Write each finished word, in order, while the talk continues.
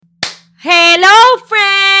Hello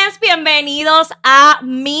friends, bienvenidos a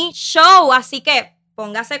mi show, así que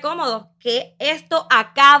póngase cómodo que esto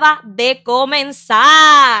acaba de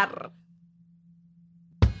comenzar.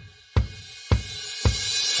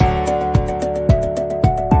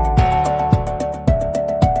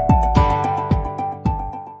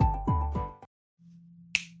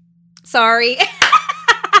 Sorry.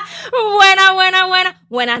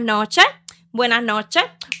 Buenas noches,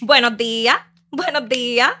 buenos días,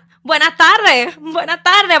 buenas tardes,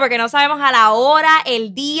 porque no sabemos a la hora,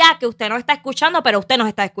 el día que usted nos está escuchando, pero usted nos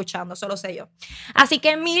está escuchando, solo sé yo. Así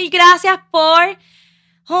que mil gracias por...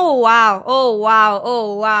 Oh,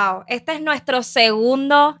 wow. Este es nuestro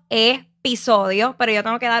segundo episodio, pero yo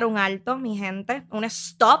tengo que dar un alto, mi gente, un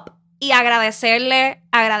stop y agradecerle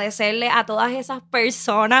a todas esas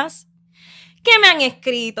personas que me han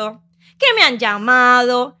escrito, que me han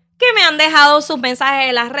llamado, que me han dejado sus mensajes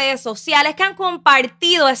en las redes sociales, que han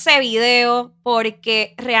compartido ese video,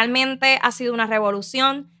 porque realmente ha sido una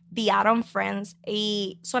revolución. The Adam Friends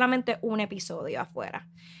y solamente un episodio afuera.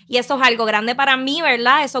 Y eso es algo grande para mí,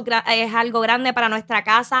 ¿verdad? Eso es algo grande para nuestra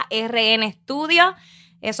casa RN Studio.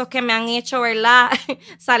 Esos que me han hecho, ¿verdad?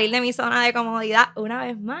 Salir de mi zona de comodidad una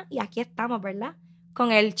vez más. Y aquí estamos, ¿verdad?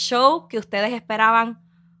 Con el show que ustedes esperaban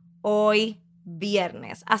hoy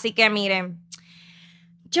viernes. Así que miren,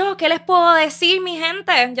 ¿qué les puedo decir, mi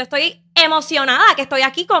gente? Yo estoy emocionada que estoy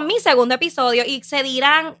aquí con mi segundo episodio y se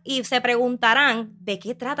dirán y se preguntarán de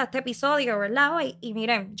qué trata este episodio, ¿verdad? Hoy. Y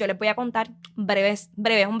miren, yo les voy a contar un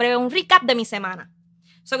recap de mi semana.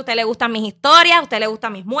 Eso que a usted le gustan mis historias, a usted le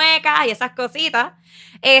gustan mis muecas y esas cositas.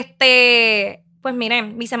 Pues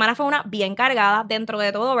miren, mi semana fue una bien cargada dentro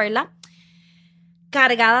de todo, ¿verdad?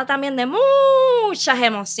 Cargada también de muchas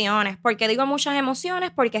emociones. ¿Por qué digo muchas emociones?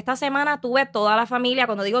 Porque esta semana tuve toda la familia,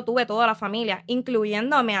 cuando digo tuve toda la familia,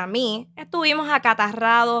 incluyéndome a mí, estuvimos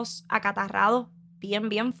acatarrados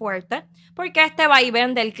bien fuerte, porque este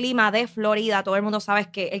vaivén del clima de Florida, todo el mundo sabe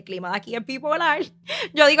que el clima de aquí es bipolar.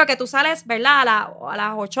 Yo digo que tú sales, ¿verdad? A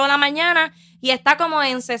las 8 de la mañana y está como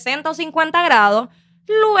en 60 o 50 grados.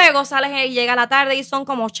 Luego sales y llega la tarde y son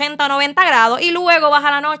como 80 o 90 grados. Y luego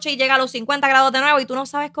baja la noche y llega a los 50 grados de nuevo y tú no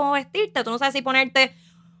sabes cómo vestirte. Tú no sabes si ponerte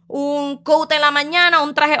un coat en la mañana,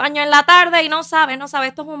 un traje de baño en la tarde y no sabes.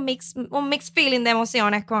 Esto es un mix feeling de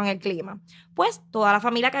emociones con el clima. Pues toda la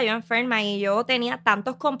familia cayó enferma y yo tenía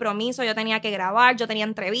tantos compromisos. Yo tenía que grabar, yo tenía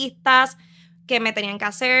entrevistas que me tenían que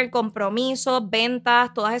hacer, compromisos,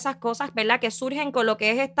 ventas, todas esas cosas, ¿verdad? Que surgen con lo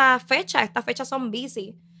que es esta fecha. Estas fechas son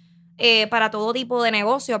busy. Para todo tipo de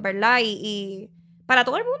negocios, ¿verdad? Y para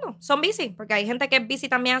todo el mundo son busy, porque hay gente que es busy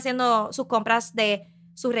también haciendo sus compras de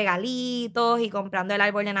sus regalitos y comprando el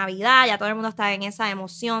árbol de Navidad. Ya todo el mundo está en esa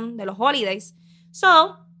emoción de los holidays.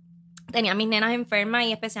 So, tenía a mis nenas enfermas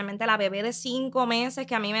y especialmente la bebé de 5 meses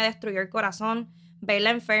que a mí me destruyó el corazón. Verla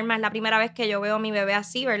enferma es la primera vez que yo veo a mi bebé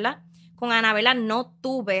así, ¿verdad? Con Anabela no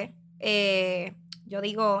tuve,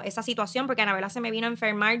 esa situación porque Anabela se me vino a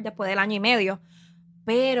enfermar después del 1 año y medio.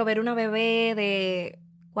 Pero ver una bebé de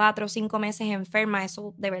 4 o 5 meses enferma,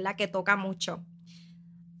 eso de verdad que toca mucho.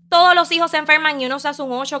 Todos los hijos se enferman y uno se hace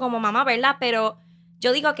un 8 como mamá, ¿verdad? Pero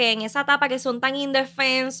yo digo que en esa etapa que son tan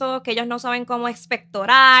indefensos, que ellos no saben cómo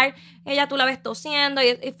expectorar, ella tú la ves tosiendo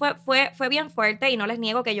y fue bien fuerte y no les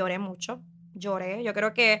niego que lloré mucho. Lloré. Yo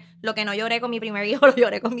creo que lo que no lloré con mi primer hijo, lo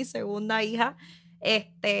lloré con mi segunda hija.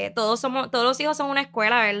 Todos los hijos son una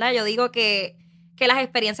escuela, ¿verdad? Yo digo que las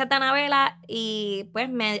experiencias de Anabela y pues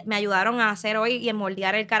me ayudaron a hacer hoy y en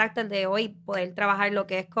moldear el carácter de hoy, poder trabajar lo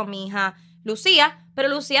que es con mi hija Lucía, pero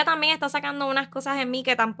Lucía también está sacando unas cosas en mí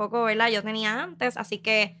que tampoco, ¿verdad? Yo tenía antes, así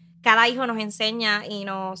que cada hijo nos enseña y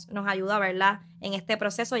nos ayuda, ¿verdad? En este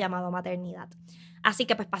proceso llamado maternidad. Así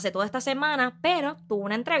que pues pasé toda esta semana, pero tuve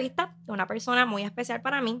una entrevista de una persona muy especial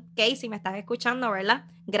para mí. Casey, me estás escuchando, ¿verdad?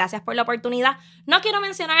 Gracias por la oportunidad. No quiero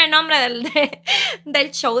mencionar el nombre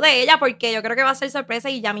del show de ella porque yo creo que va a ser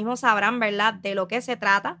sorpresa y ya mismo sabrán, ¿verdad? De lo que se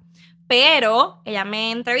trata. Pero ella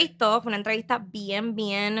me entrevistó, fue una entrevista bien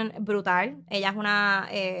brutal. Ella es una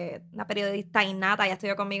periodista innata, ella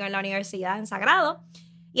estudió conmigo en la universidad en Sagrado.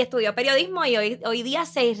 Y estudió periodismo y hoy día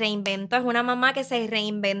se reinventó. Es una mamá que se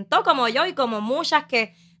reinventó como yo y como muchas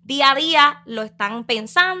que día a día lo están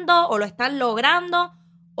pensando o lo están logrando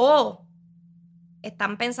o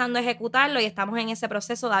están pensando ejecutarlo y estamos en ese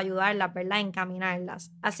proceso de ayudarlas, ¿verdad?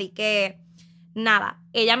 Encaminarlas. Así que, nada,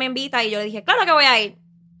 ella me invita y yo le dije, claro que voy a ir.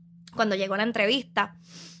 Cuando llegó la entrevista,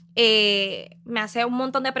 me hace un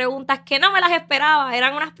montón de preguntas que no me las esperaba.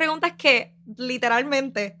 Eran unas preguntas que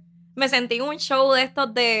literalmente me sentí en un show de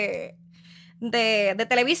estos de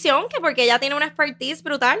televisión, que porque ella tiene una expertise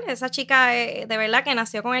brutal. Esa chica de verdad que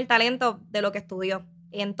nació con el talento de lo que estudió.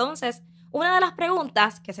 Entonces, una de las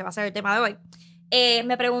preguntas, que se va a hacer el tema de hoy,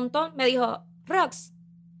 me dijo, Rox,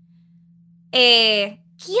 ¿quién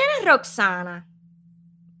es Roxana?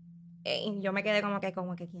 Y yo me quedé como que,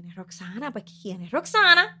 ¿quién es Roxana? Pues, ¿quién es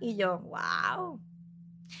Roxana? Y yo, wow.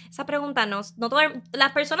 Esa pregunta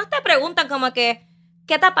las personas te preguntan como que,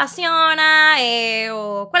 ¿qué te apasiona?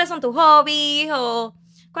 O ¿cuáles son tus hobbies? O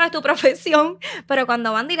 ¿cuál es tu profesión? Pero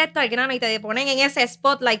cuando van directo al grano y te ponen en ese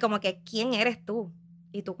spotlight como que, ¿quién eres tú?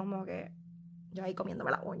 Y tú como que, yo ahí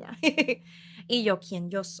comiéndome la uña. Y yo, ¿quién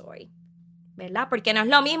yo soy? ¿Verdad? Porque no es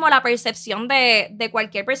lo mismo la percepción de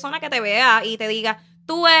cualquier persona que te vea y te diga,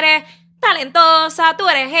 tú eres talentosa, tú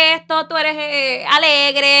eres esto, tú eres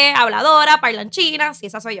alegre, habladora, parlanchina. Sí,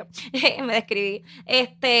 esa soy yo. Me describí.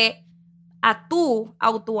 A tú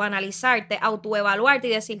autoanalizarte, autoevaluarte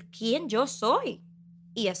y decir, ¿quién yo soy?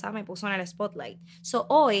 Y esa me puso en el spotlight. So,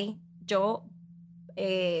 hoy yo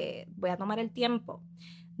voy a tomar el tiempo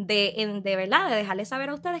de verdad, de dejarles saber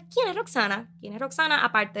a ustedes quién es Roxana. Quién es Roxana,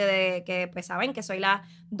 aparte de que pues saben que soy la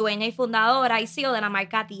dueña y fundadora y CEO de la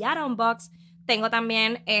marca The Atom Box. Tengo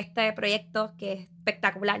también este proyecto que es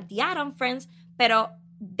espectacular, The Atom Friends, pero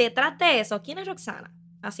detrás de eso, ¿quién es Roxana?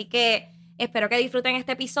 Así que espero que disfruten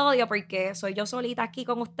este episodio porque soy yo solita aquí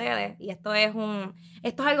con ustedes y esto es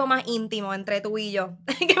algo más íntimo entre tú y yo.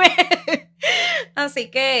 Así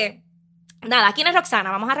que nada, ¿quién es Roxana?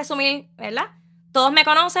 Vamos a resumir, ¿verdad? Todos me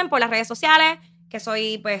conocen por las redes sociales, que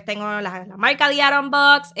tengo la marca The Atom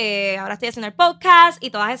Box, ahora estoy haciendo el podcast y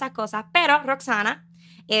todas esas cosas, pero Roxana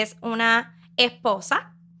es una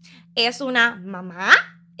esposa, es una mamá,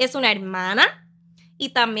 es una hermana y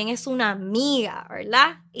también es una amiga,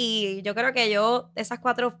 ¿verdad? Y yo creo que esas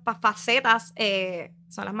 4 facetas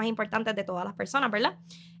son las más importantes de todas las personas, ¿verdad?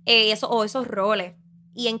 Esos roles.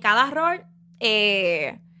 Y en cada rol...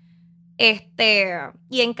 y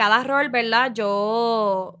en cada rol, ¿verdad?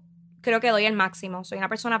 Yo creo que doy el máximo. Soy una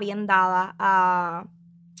persona bien dada a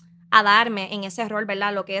darme en ese rol,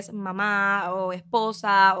 ¿verdad? Lo que es mamá o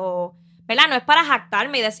esposa o, ¿verdad? No es para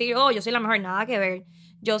jactarme y decir, oh, yo soy la mejor, nada que ver.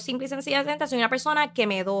 Yo simple y sencillamente soy una persona que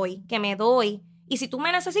me doy. Y si tú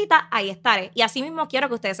me necesitas, ahí estaré. Y así mismo quiero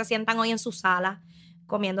que ustedes se sientan hoy en su sala,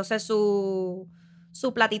 comiéndose su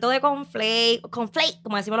platito de cornflake,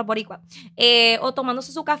 como decimos los boricuas, o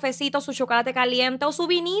tomándose su cafecito, su chocolate caliente o su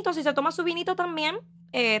vinito, si se toma su vinito también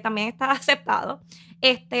está aceptado.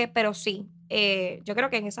 Pero sí, yo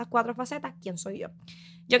creo que en esas 4 facetas, ¿quién soy yo?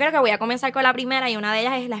 Yo creo que voy a comenzar con la primera y una de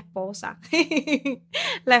ellas es la esposa.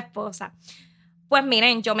 La esposa. Pues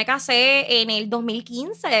miren, yo me casé en el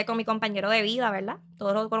 2015 con mi compañero de vida, ¿verdad?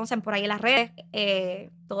 Todos lo conocen por ahí en las redes.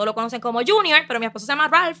 Todos lo conocen como Junior, pero mi esposo se llama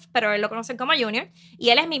Ralph, pero él lo conocen como Junior. Y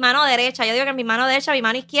él es mi mano derecha. Yo digo que es mi mano derecha, mi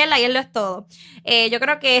mano izquierda y él lo es todo. Yo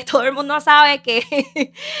creo que todo el mundo sabe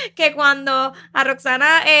que, que cuando a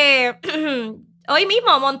Roxana, hoy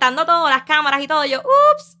mismo montando todo, las cámaras y todo, yo,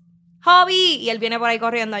 ups, hobby, y él viene por ahí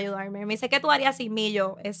corriendo a ayudarme. Me dice, ¿qué tú harías sin mí?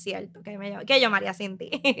 Yo, es cierto, que yo me haría sin ti.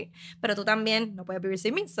 Pero tú también no puedes vivir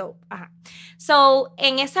sin mí. So,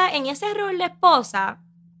 en ese rol de esposa,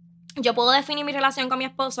 yo puedo definir mi relación con mi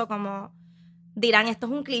esposo como, dirán, esto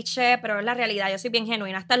es un cliché, pero es la realidad. Yo soy bien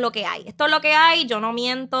genuina. Esto es lo que hay. Esto es lo que hay. Yo no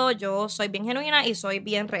miento. Yo soy bien genuina y soy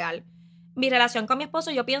bien real. Mi relación con mi esposo,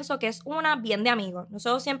 yo pienso que es una bien de amigos.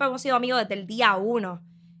 Nosotros siempre hemos sido amigos desde el día 1.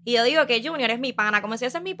 Y yo digo que Junior es mi pana. Como si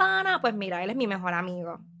ese es mi pana, pues mira, él es mi mejor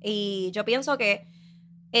amigo. Y yo pienso que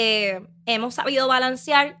hemos sabido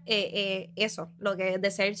balancear eso, lo que es de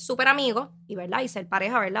ser súper amigos y, ¿verdad? Y ser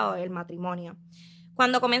pareja, ¿verdad? O el matrimonio.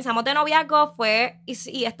 Cuando comenzamos de noviazgo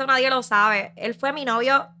y esto nadie lo sabe, él fue mi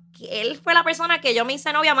novio, él fue la persona que yo me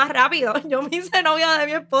hice novia más rápido. Yo me hice novia de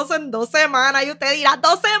mi esposo en 2 semanas y usted dirá,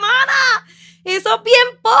 ¡2 semanas! Eso es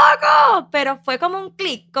bien poco. Pero fue como un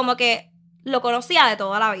clic, como que lo conocía de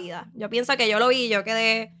toda la vida. Yo pienso que yo lo vi, yo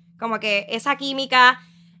quedé como que esa química,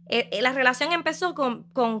 la relación empezó con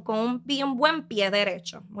un bien buen pie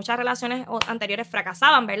derecho. Muchas relaciones anteriores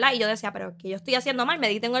fracasaban, ¿verdad? Y yo decía, pero ¿qué yo estoy haciendo mal?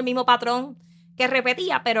 Tengo el mismo patrón que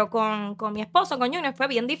repetía, pero con mi esposo, con Junior, fue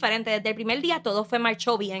bien diferente. Desde el primer día todo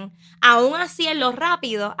marchó bien. Aún así, en lo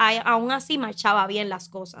rápido, aún así marchaba bien las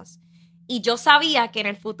cosas. Y yo sabía que en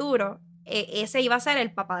el futuro ese iba a ser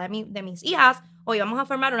el papá de mis hijas, o íbamos a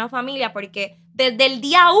formar una familia, porque desde el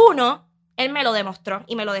día 1 él me lo demostró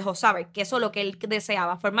y me lo dejó saber, que eso es lo que él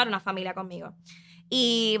deseaba, formar una familia conmigo.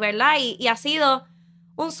 Y, ¿verdad? Y ha sido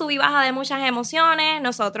un sub y baja de muchas emociones.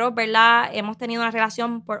 Nosotros, ¿verdad? Hemos tenido una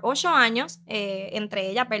relación por 8 años, entre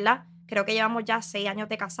ellas, ¿verdad? Creo que llevamos ya 6 años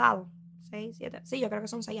de casados. 6, 7, sí, yo creo que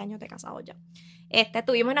son 6 años de casados ya.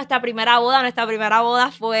 Tuvimos nuestra primera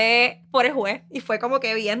boda fue por el juez y fue como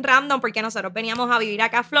que bien random porque nosotros veníamos a vivir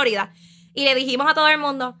acá a Florida. Y le dijimos a todo el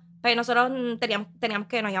mundo, pues nosotros teníamos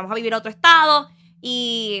que nos íbamos a vivir a otro estado.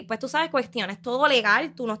 Y pues tú sabes, cuestiones, todo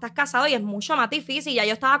legal, tú no estás casado y es mucho más difícil. Ya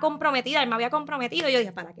yo estaba comprometida, él me había comprometido. Y yo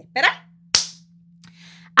dije, ¿para qué esperar?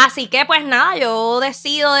 Así que pues nada, yo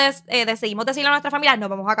decidimos decirle a nuestra familia, nos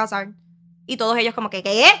vamos a casar. Y todos ellos como que,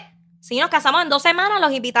 ¿qué? Sí, nos casamos en 2 semanas,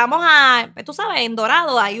 los invitamos a, pues, tú sabes, en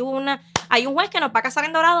Dorado, hay un juez que nos va a casar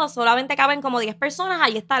en Dorado, solamente caben como 10 personas,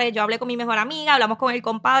 ahí estaré, yo hablé con mi mejor amiga, hablamos con el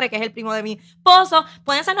compadre, que es el primo de mi esposo,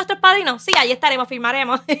 ¿pueden ser nuestros padrinos? Sí, ahí estaremos,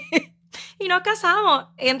 firmaremos. Y nos casamos.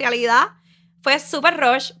 En realidad fue súper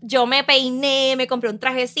rush. Yo me peiné, me compré un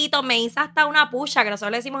trajecito, me hice hasta una pucha, que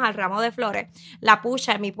nosotros le decimos al ramo de flores. La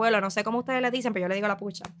pucha en mi pueblo, no sé cómo ustedes le dicen, pero yo le digo la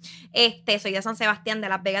pucha. Soy de San Sebastián, de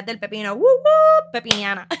Las Vegas del Pepino.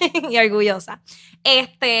 Pepiniana y orgullosa.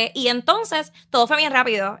 Y entonces todo fue bien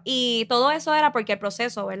rápido. Y todo eso era porque el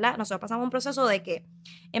proceso, ¿verdad? Nosotros pasamos un proceso de que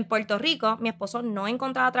en Puerto Rico mi esposo no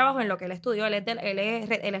encontraba trabajo en lo que él estudió. Él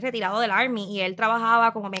es retirado del Army y él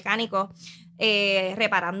trabajaba como mecánico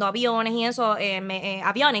reparando aviones y eso,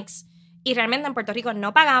 avionics. Y realmente en Puerto Rico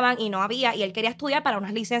no pagaban y no había, y él quería estudiar para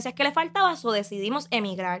unas licencias que le faltaban, so decidimos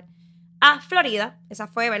emigrar a Florida. Esa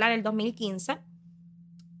fue, ¿verdad?, en el 2015.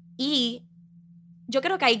 Y yo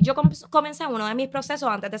creo que ahí yo comencé uno de mis procesos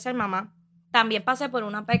antes de ser mamá. También pasé por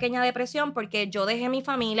una pequeña depresión porque yo dejé mi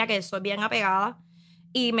familia, que soy bien apegada,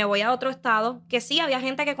 y me voy a otro estado, que sí había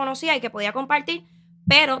gente que conocía y que podía compartir,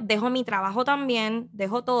 pero dejo mi trabajo también,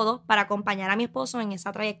 dejo todo para acompañar a mi esposo en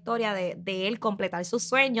esa trayectoria de él completar sus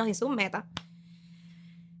sueños y sus metas.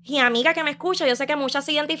 Y amiga que me escucha, yo sé que muchas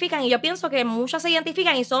se identifican y yo pienso que muchas se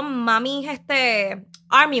identifican y son mamis,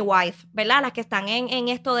 Army wife, ¿verdad? Las que están en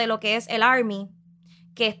esto de lo que es el Army,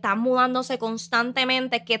 que están mudándose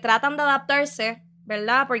constantemente, que tratan de adaptarse,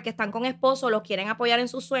 ¿verdad? Porque están con esposo, los quieren apoyar en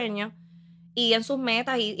sus sueños y en sus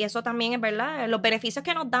metas, y eso también es verdad, los beneficios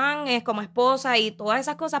que nos dan es como esposa y todas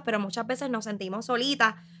esas cosas, pero muchas veces nos sentimos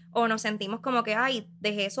solitas o nos sentimos como que, ay,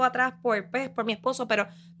 dejé eso atrás por mi esposo, pero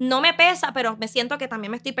no me pesa, pero me siento que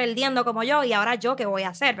también me estoy perdiendo como yo, y ahora yo, ¿qué voy a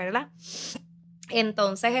hacer, verdad?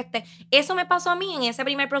 Entonces, eso me pasó a mí en ese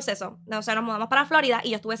primer proceso. O sea, nos mudamos para Florida y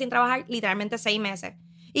yo estuve sin trabajar literalmente 6 meses.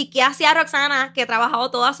 ¿Y qué hacía Roxana, que ha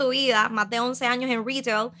trabajado toda su vida, más de 11 años en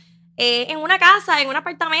retail, en una casa, en un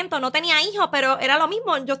apartamento? No tenía hijos, pero era lo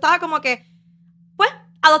mismo. Yo estaba como que, pues,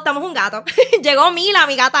 adoptamos un gato. Llegó Mila,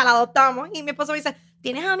 mi gata, la adoptamos. Y mi esposo me dice,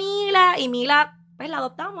 ¿tienes a Mila? Y Mila, pues, la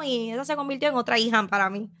adoptamos y esa se convirtió en otra hija para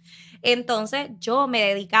mí. Entonces, yo me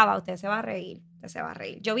dedicaba, usted se va a reír.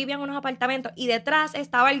 Yo vivía en unos apartamentos y detrás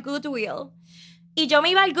estaba el Goodwill. Y yo me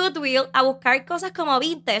iba al Goodwill a buscar cosas como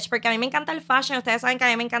vintage, porque a mí me encanta el fashion, ustedes saben que a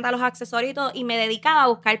mí me encantan los accesorios y todo, y me dedicaba a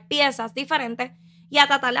buscar piezas diferentes y a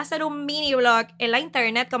tratar de hacer un mini blog en la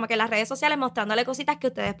internet, como que en las redes sociales, mostrándole cositas que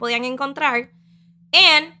ustedes podían encontrar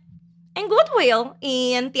en Goodwill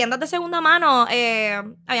y en tiendas de segunda mano.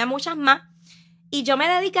 Había muchas más. Y yo me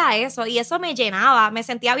dediqué a eso y eso me llenaba. Me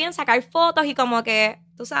sentía bien sacar fotos y como que,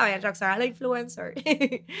 tú sabes, Roxana la influencer.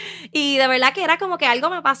 Y de verdad que era como que algo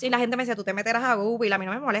me pasó y la gente me decía, tú te meterás a Google. A mí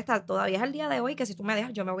no me molesta, todavía es el día de hoy que si tú me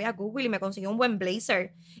dejas, yo me voy a Google y me consigo un buen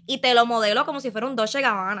blazer y te lo modelo como si fuera un Dolce &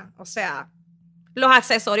 Gabbana. O sea, los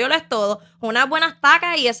accesorios lo es todo. Unas buenas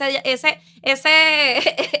tacas y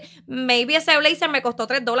maybe ese blazer me costó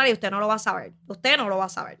 $3 y usted no lo va a saber. Usted no lo va a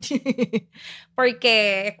saber.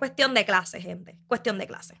 Porque es cuestión de clase, gente. Cuestión de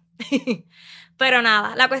clase. Pero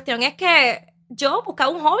nada, la cuestión es que yo buscaba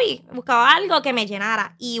un hobby, buscaba algo que me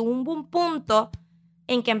llenara. Y hubo un punto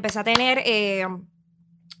en que empecé a tener,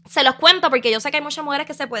 se los cuento porque yo sé que hay muchas mujeres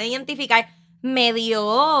que se pueden identificar. Me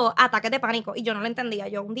dio ataques de pánico y yo no lo entendía.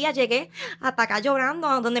 Yo un día llegué hasta acá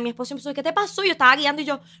llorando, donde mi esposo me dijo, ¿qué te pasó? Yo estaba guiando y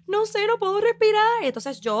yo, no sé, no puedo respirar. Y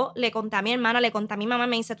entonces yo le conté a mi hermana, le conté a mi mamá,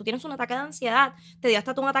 me dice, tú tienes un ataque de ansiedad, te dio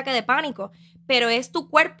hasta un ataque de pánico, pero es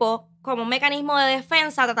tu cuerpo como un mecanismo de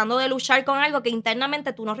defensa tratando de luchar con algo que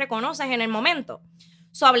internamente tú no reconoces en el momento.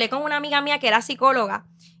 Hablé con una amiga mía que era psicóloga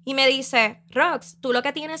y me dice, Rox, tú lo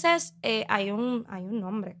que tienes es, hay un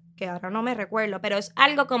nombre que ahora no me recuerdo, pero es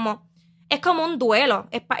algo como... Es como un duelo,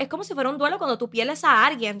 es como si fuera un duelo cuando tú pierdes a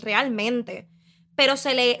alguien realmente, pero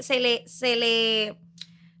se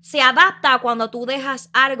adapta cuando tú dejas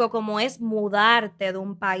algo como es mudarte de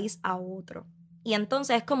un país a otro. Y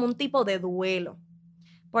entonces es como un tipo de duelo,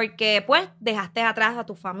 porque pues dejaste atrás a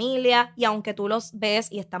tu familia y aunque tú los ves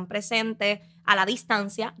y están presentes a la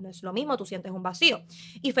distancia, no es lo mismo, tú sientes un vacío.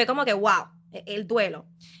 Y fue como que, wow, el duelo,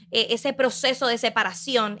 ese proceso de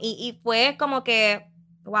separación y fue como que...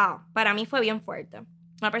 Wow, para mí fue bien fuerte.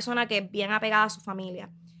 Una persona que es bien apegada a su familia.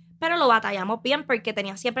 pero lo batallamos bien porque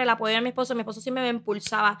tenía siempre el apoyo de mi esposo siempre me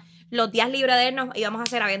impulsaba. Los días libres de él nos íbamos a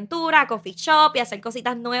hacer aventuras, coffee shop y hacer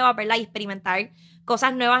cositas nuevas, ¿verdad? Y experimentar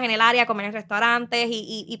cosas nuevas en el área, comer en restaurantes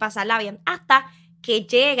y pasarla bien. Hasta que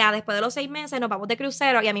llega, después de los 6 meses, nos vamos de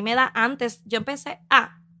crucero y a mí me da antes, yo empecé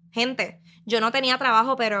gente, yo no tenía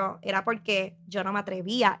trabajo, pero era porque yo no me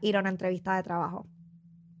atrevía a ir a una entrevista de trabajo.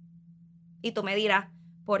 Y tú me dirás,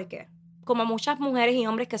 ¿por qué? Como muchas mujeres y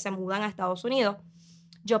hombres que se mudan a Estados Unidos,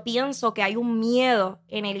 yo pienso que hay un miedo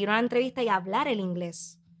en el ir a una entrevista y hablar el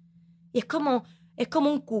inglés. Y es como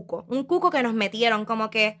un cuco que nos metieron,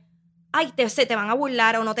 como que, se te van a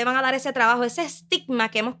burlar o no te van a dar ese trabajo, ese estigma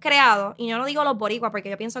que hemos creado. Y yo no digo los boricuas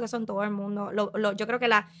porque yo pienso que eso en todo el mundo. Yo creo que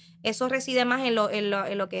eso reside más en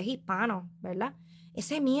lo que es hispano, ¿verdad?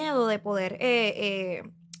 Ese miedo de poder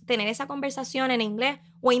tener esa conversación en inglés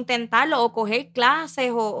o intentarlo o coger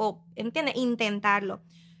clases ¿entiendes? Intentarlo.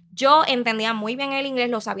 Yo entendía muy bien el inglés,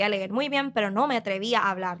 lo sabía leer muy bien, pero no me atrevía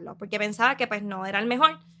a hablarlo porque pensaba que pues no era el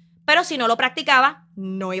mejor. Pero si no lo practicaba,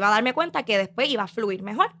 no iba a darme cuenta que después iba a fluir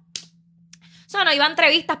mejor. No iba a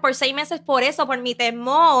entrevistas por 6 meses por eso, por mi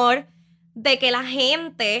temor de que la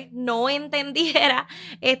gente no entendiera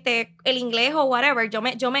el inglés o whatever. Yo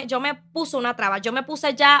me puse una traba, yo me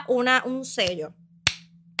puse ya un sello,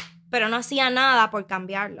 pero no hacía nada por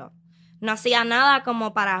cambiarlo. No hacía nada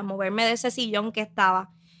como para moverme de ese sillón que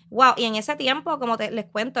estaba. Wow, y en ese tiempo, como les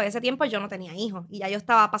cuento, ese tiempo yo no tenía hijos y ya yo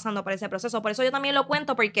estaba pasando por ese proceso. Por eso yo también lo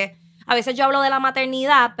cuento porque a veces yo hablo de la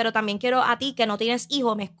maternidad, pero también quiero a ti que no tienes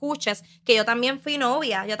hijos, me escuches, que yo también fui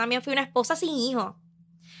novia, yo también fui una esposa sin hijos.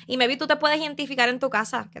 Y maybe tú te puedes identificar en tu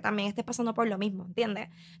casa que también estés pasando por lo mismo, ¿entiendes?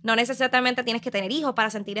 No necesariamente tienes que tener hijos para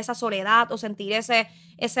sentir esa soledad o sentir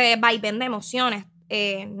ese vaivén de emociones.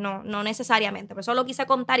 No necesariamente. Por eso lo quise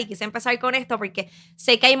contar y quise empezar con esto porque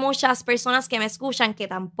sé que hay muchas personas que me escuchan que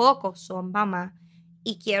tampoco son mamás.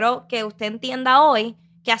 Y quiero que usted entienda hoy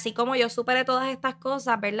que así como yo superé todas estas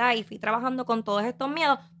cosas, ¿verdad? Y fui trabajando con todos estos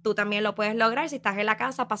miedos, tú también lo puedes lograr si estás en la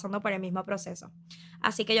casa pasando por el mismo proceso.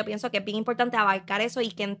 Así que yo pienso que es bien importante abarcar eso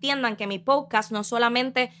y que entiendan que mi podcast no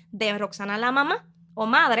solamente de Roxana la mamá o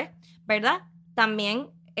madre, ¿verdad?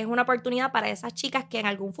 También es una oportunidad para esas chicas que en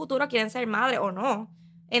algún futuro quieren ser madre o no.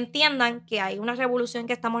 Entiendan que hay una revolución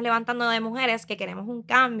que estamos levantando de mujeres, que queremos un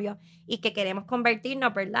cambio y que queremos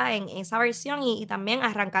convertirnos, ¿verdad?, en esa versión y también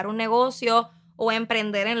arrancar un negocio o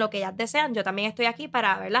emprender en lo que ellas desean. Yo también estoy aquí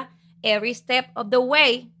para, ¿verdad?, every step of the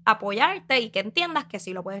way, apoyarte y que entiendas que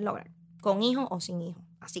sí lo puedes lograr, con hijo o sin hijo.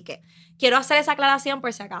 Así que quiero hacer esa aclaración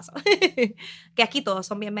por si acaso, que aquí todos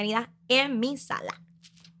son bienvenidas en mi sala.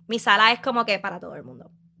 Mi sala es como que para todo el mundo.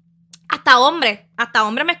 Hasta hombres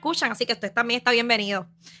me escuchan, así que usted también está bienvenido.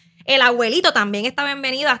 El abuelito también está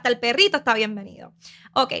bienvenido, hasta el perrito está bienvenido.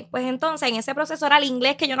 Ok, pues entonces en ese proceso era el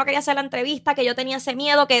inglés que yo no quería hacer la entrevista, que yo tenía ese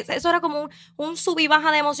miedo, que eso era como un sub y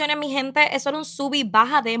baja de emociones, mi gente, eso era un sub y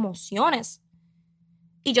baja de emociones.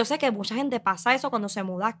 Y yo sé que mucha gente pasa eso cuando se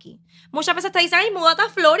muda aquí. Muchas veces te dicen, ay, múdate a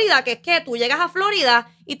Florida, que es que tú llegas a Florida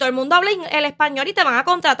y todo el mundo habla el español y te van a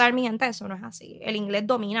contratar. Mi gente, eso no es así. El inglés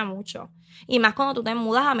domina mucho. Y más cuando tú te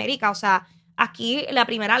mudas a América. O sea, aquí la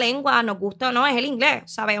primera lengua, nos gusta o no, es el inglés,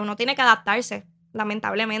 ¿sabes? Uno tiene que adaptarse,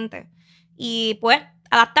 lamentablemente. Y pues,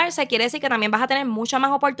 adaptarse quiere decir que también vas a tener muchas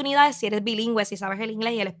más oportunidades si eres bilingüe, si sabes el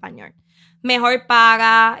inglés y el español. Mejor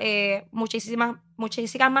paga, muchísimas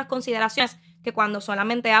más consideraciones que cuando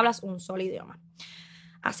solamente hablas un solo idioma.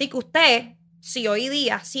 Así que usted, si hoy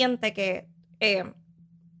día siente que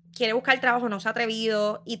quiere buscar trabajo, no se ha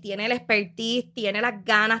atrevido y tiene el expertise, tiene las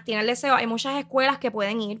ganas, tiene el deseo, hay muchas escuelas que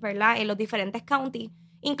pueden ir, ¿verdad?, en los diferentes counties.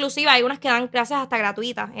 Inclusive hay unas que dan clases hasta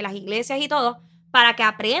gratuitas en las iglesias y todo para que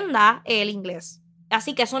aprenda el inglés.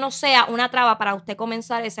 Así que eso no sea una traba para usted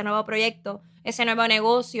comenzar ese nuevo proyecto, ese nuevo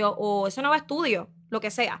negocio o ese nuevo estudio, lo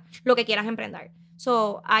que sea, lo que quieras emprender.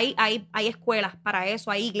 Hay escuelas para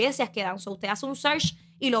eso, hay iglesias que dan. Usted hace un search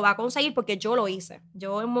y lo va a conseguir porque yo lo hice.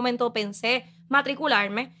 Yo en un momento pensé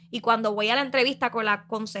matricularme y cuando voy a la entrevista con la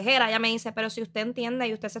consejera, ella me dice, pero si usted entiende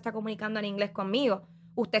y usted se está comunicando en inglés conmigo,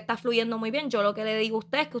 usted está fluyendo muy bien. Yo lo que le digo a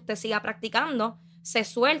usted es que usted siga practicando, se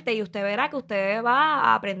suelte y usted verá que usted va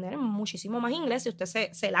a aprender muchísimo más inglés si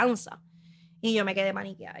usted se lanza. Y yo me quedé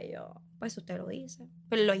maniqueada y yo, pues usted lo dice.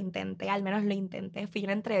 Pero lo intenté, al menos lo intenté. Fui a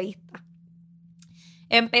una entrevista.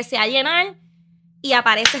 Empecé a llenar y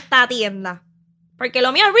aparece esta tienda. Porque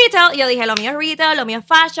lo mío es retail. Y yo dije, lo mío es retail, lo mío es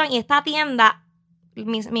fashion. Y esta tienda,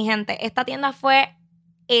 mi gente, esta tienda fue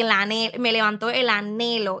el anhelo. Me levantó el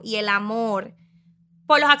anhelo y el amor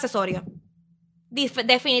por los accesorios.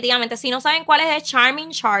 Definitivamente. Si no saben cuál es el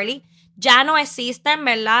Charming Charlie, ya no existen,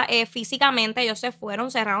 ¿verdad? Físicamente ellos se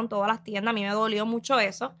fueron, cerraron todas las tiendas, a mí me dolió mucho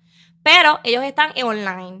eso, pero ellos están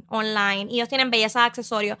online, y ellos tienen belleza de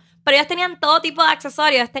accesorios, pero ellos tenían todo tipo de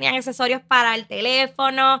accesorios, ellos tenían accesorios para el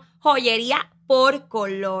teléfono, joyería por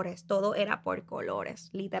colores, todo era por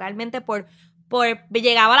colores, literalmente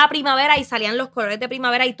llegaba la primavera y salían los colores de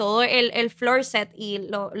primavera y todo el floor set y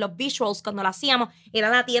los visuals cuando lo hacíamos, era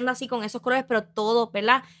la tienda así con esos colores, pero todo,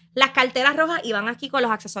 ¿verdad? Las carteras rojas iban aquí con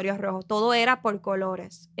los accesorios rojos, todo era por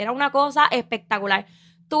colores, era una cosa espectacular.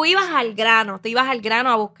 Tú ibas al grano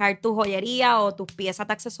a buscar tu joyería o tus piezas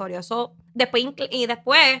de accesorios, eso después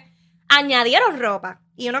añadieron ropa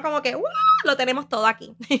y uno como que, ¡wow! Lo tenemos todo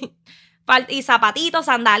aquí. Y zapatitos,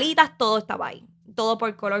 sandalitas, todo estaba ahí. Todo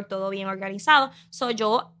por color, todo bien organizado. So,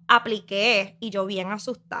 yo apliqué y yo bien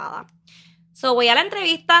asustada. So, voy a la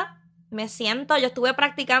entrevista, me siento, yo estuve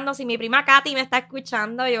practicando. Si mi prima Katy me está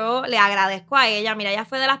escuchando, yo le agradezco a ella. Mira, ella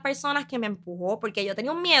fue de las personas que me empujó porque yo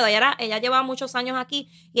tenía un miedo. Ella llevaba muchos años aquí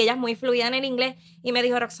y ella es muy fluida en el inglés. Y me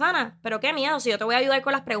dijo, Roxana, pero qué miedo, si yo te voy a ayudar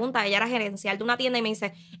con las preguntas. Ella era gerencial de una tienda y me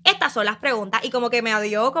dice, estas son las preguntas. Y como que me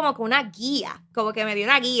dio como que una guía,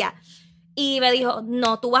 Y me dijo,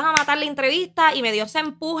 no, tú vas a matar la entrevista. Y me dio ese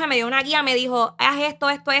empuje, me dio una guía, me dijo, haz esto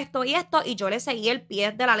y esto. Y yo le seguí el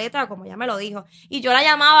pie de la letra, como ella me lo dijo. Y yo la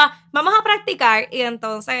llamaba, vamos a practicar. Y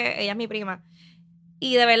entonces, ella es mi prima.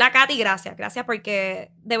 Y de verdad, Katy, gracias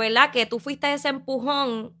porque de verdad que tú fuiste ese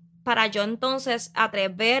empujón para yo entonces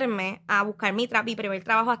atreverme a buscar mi primer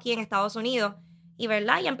trabajo aquí en Estados Unidos. Y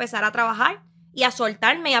verdad, y empezar a trabajar. Y a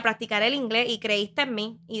soltarme y a practicar el inglés, y creíste en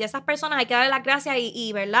mí. Y de esas personas hay que darle las gracias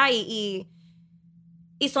 ¿verdad? Y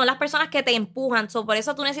son las personas que te empujan. Por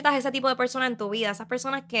eso tú necesitas ese tipo de personas en tu vida. Esas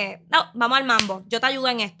personas que, no, vamos al mambo, yo te ayudo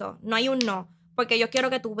en esto. No hay un no, porque yo quiero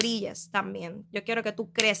que tú brilles también. Yo quiero que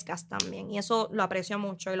tú crezcas también. Y eso lo aprecio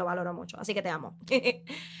mucho y lo valoro mucho. Así que te amo.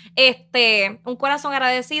 Un corazón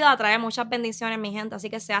agradecido atrae muchas bendiciones, mi gente. Así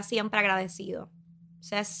que sea siempre agradecido.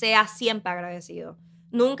 Sea siempre agradecido.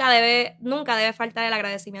 Nunca debe faltar el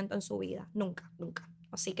agradecimiento en su vida. Nunca.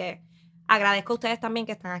 Así que agradezco a ustedes también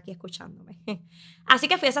que están aquí escuchándome. Así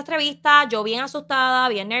que fui a esa entrevista, yo bien asustada,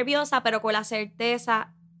 bien nerviosa, pero con la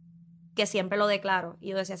certeza que siempre lo declaro. Y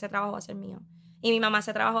yo decía, ese trabajo va a ser mío. Y mi mamá,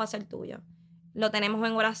 ese trabajo va a ser tuyo. Lo tenemos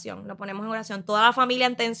en oración, lo ponemos en oración. Toda la familia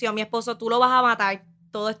en tensión, mi esposo, tú lo vas a matar,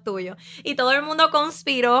 todo es tuyo. Y todo el mundo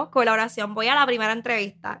conspiró con la oración. Voy a la primera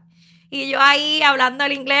entrevista. Y yo ahí hablando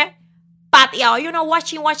el inglés, pateado,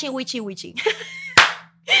 wichi.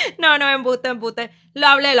 No, embuste. Lo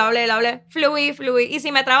hablé. Fluí. Y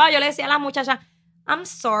si me traba, yo le decía a las muchachas, I'm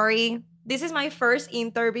sorry, this is my first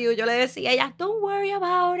interview. Yo le decía a ellas, don't worry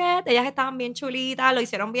about it. Ellas estaban bien chulitas, lo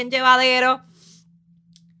hicieron bien llevadero.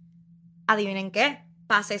 Adivinen qué,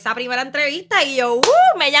 pasé esa primera entrevista y yo,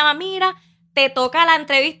 me llama, mira, te toca la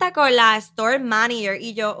entrevista con la store manager.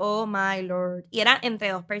 Y yo, oh my lord. Y eran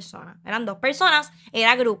entre dos personas. Eran dos personas,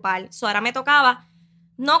 era grupal. So ahora me tocaba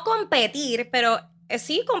no competir, pero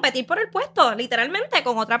sí competir por el puesto, literalmente,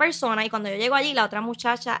 con otra persona. Y cuando yo llego allí, la otra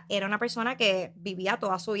muchacha era una persona que vivía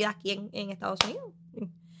toda su vida aquí en Estados Unidos.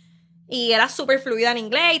 Y era súper fluida en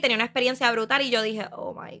inglés y tenía una experiencia brutal. Y yo dije,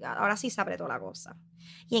 oh my God, ahora sí se apretó la cosa.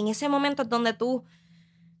 Y en ese momento es donde tú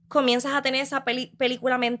comienzas a tener esa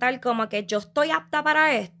película mental como que yo estoy apta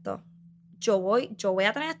para esto. Yo voy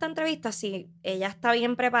a tener esta entrevista si ella está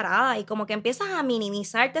bien preparada, y como que empiezas a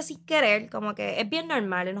minimizarte sin querer, como que es bien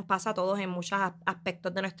normal, nos pasa a todos en muchos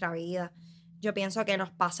aspectos de nuestra vida. Yo pienso que nos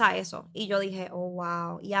pasa eso. Y yo dije, oh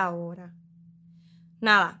wow, ¿y ahora?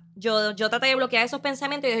 Nada, yo traté de bloquear esos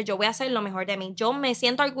pensamientos y dije, yo voy a hacer lo mejor de mí. Yo me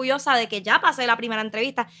siento orgullosa de que ya pasé la primera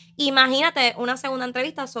entrevista. Imagínate una segunda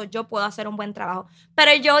entrevista, yo puedo hacer un buen trabajo.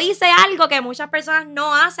 Pero yo hice algo que muchas personas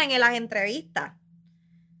no hacen en las entrevistas.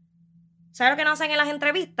 ¿Sabes lo que no hacen en las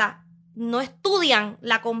entrevistas? No estudian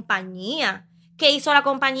la compañía. ¿Qué hizo la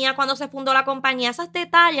compañía cuando se fundó la compañía? Esos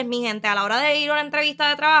detalles, mi gente, a la hora de ir a una entrevista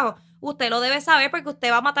de trabajo, usted lo debe saber, porque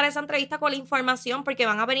usted va a matar esa entrevista con la información, porque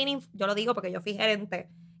van a venir, yo lo digo porque yo fui gerente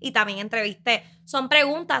y también entrevisté. Son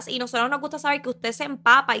preguntas y nosotros nos gusta saber que usted se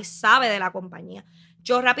empapa y sabe de la compañía.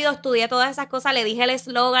 Yo rápido estudié todas esas cosas, le dije el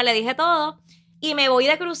eslogan, le dije todo, y me voy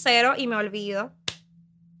de crucero y me olvido.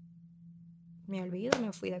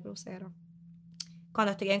 Me fui de crucero.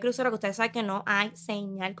 Cuando estoy en crucero, que ustedes saben que no hay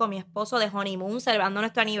señal, con mi esposo de honeymoon, celebrando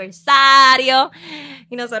nuestro aniversario.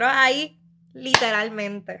 Y nosotros ahí,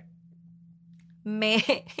 literalmente,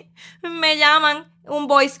 me llaman un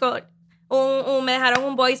voice call, me dejaron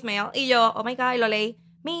un voicemail. Y yo, oh my God, y lo leí.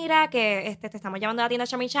 Mira que te estamos llamando a la tienda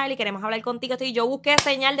Charmy Charlie y queremos hablar contigo. Y yo busqué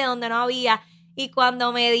señal de donde no había. Y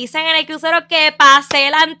cuando me dicen en el crucero que pasé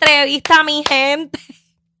la entrevista, mi gente,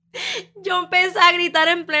 Yo empecé a gritar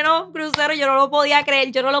en pleno crucero, yo no lo podía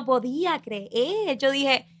creer, Yo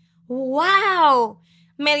dije, wow,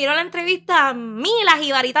 me dieron la entrevista a mí, la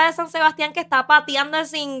jibarita de San Sebastián que está pateando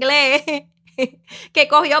ese inglés, que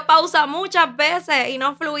cogió pausa muchas veces y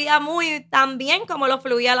no fluía muy tan bien como lo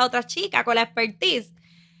fluía la otra chica con la expertise.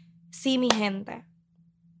 Sí, mi gente,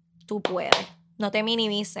 tú puedes, no te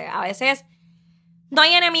minimices. A veces no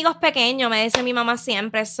hay enemigos pequeños, me dice mi mamá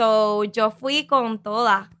siempre. So, yo fui con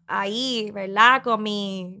toda ahí, ¿verdad? Con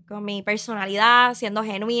mi personalidad, siendo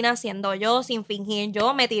genuina, siendo yo, sin fingir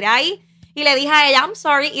yo. Me tiré ahí y le dije a ella, I'm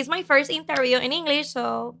sorry, it's my first interview in English,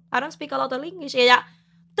 so I don't speak a lot of English. Y ella,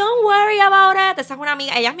 don't worry about it. Esa es una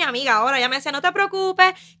amiga, ella es mi amiga ahora. Ella me decía, no te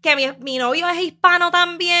preocupes, que mi novio es hispano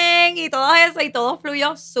también y todo eso. Y todo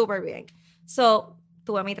fluyó súper bien. So,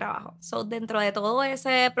 tuve mi trabajo. So, dentro de todo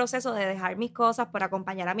ese proceso de dejar mis cosas por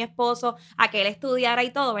acompañar a mi esposo, a que él estudiara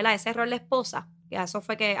y todo, ¿verdad? Ese rol de esposa, que eso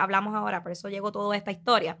fue que hablamos ahora, por eso llegó toda esta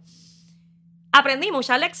historia. Aprendí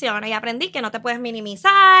muchas lecciones y aprendí que no te puedes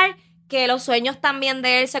minimizar, que los sueños también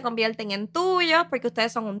de él se convierten en tuyos, porque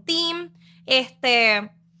ustedes son un team,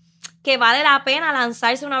 que vale la pena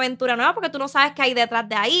lanzarse una aventura nueva porque tú no sabes qué hay detrás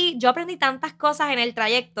de ahí. Yo aprendí tantas cosas en el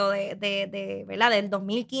trayecto ¿verdad? Del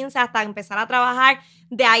 2015 hasta empezar a trabajar.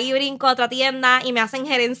 De ahí brinco a otra tienda y me hacen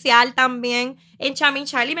gerencial también. En Charming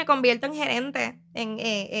Charlie me convierto en gerente,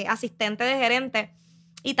 en asistente de gerente.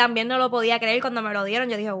 Y también no lo podía creer cuando me lo dieron.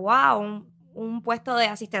 Yo dije, wow, un puesto de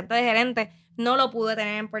asistente de gerente. No lo pude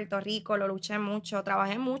tener en Puerto Rico, lo luché mucho.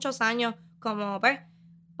 Trabajé muchos años como, pues,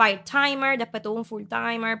 part-timer, después tuve un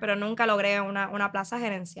full-timer, pero nunca logré una plaza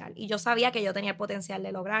gerencial. Y yo sabía que yo tenía el potencial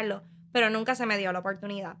de lograrlo, pero nunca se me dio la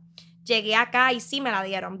oportunidad. Llegué acá y sí me la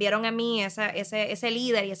dieron. Vieron en mí ese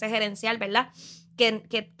líder y ese gerencial, ¿verdad?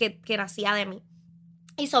 Que nacía de mí.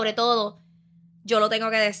 Y sobre todo, yo lo tengo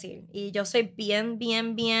que decir, y yo soy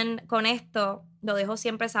bien con esto, lo dejo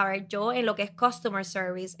siempre saber. Yo en lo que es customer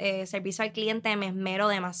service, servicio al cliente, me esmero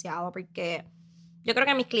demasiado, porque yo creo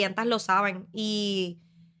que mis clientas lo saben. Y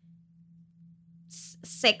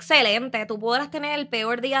sé excelente. Tú podrás tener el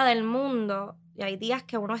peor día del mundo y hay días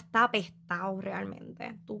que uno está apestado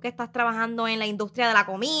realmente. Tú que estás trabajando en la industria de la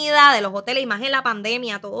comida, de los hoteles, y más en la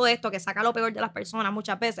pandemia, todo esto que saca lo peor de las personas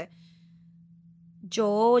muchas veces.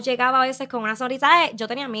 Yo llegaba a veces con una sonrisa, yo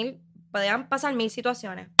tenía podían pasar 1000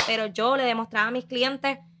 situaciones, pero yo le demostraba a mis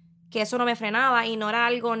clientes que eso no me frenaba y no era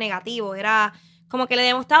algo negativo, era como que le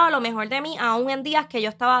demostraba lo mejor de mí aún en días que yo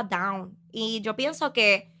estaba down. Y yo pienso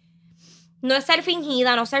que no es ser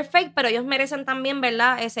fingida, no ser fake, pero ellos merecen también,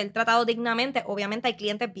 ¿verdad? Ser tratados dignamente. Obviamente hay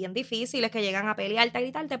clientes bien difíciles que llegan a pelearte, a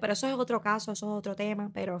gritarte, pero eso es otro caso, eso es otro tema.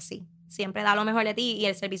 Pero sí, siempre da lo mejor de ti y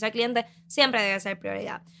el servicio al cliente siempre debe ser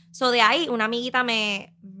prioridad. So, de ahí una amiguita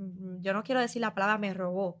yo no quiero decir la palabra me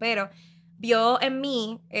robó, pero vio en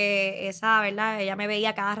mí esa, ¿verdad? Ella me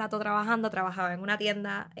veía cada rato trabajaba en una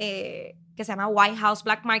tienda que se llama White House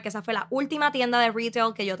Black Market. Esa fue la última tienda de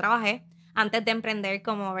retail que yo trabajé antes de emprender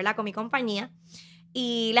como, ¿verdad? Con mi compañía.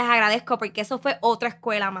 Y les agradezco porque eso fue otra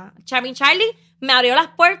escuela más. Charming Charlie me abrió las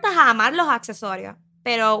puertas a amar los accesorios,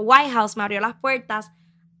 pero White House me abrió las puertas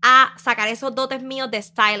a sacar esos dotes míos de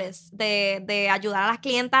stylist, de ayudar a las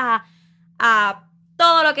clientas a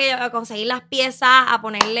todo lo que a conseguir las piezas, a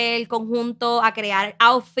ponerle el conjunto, a crear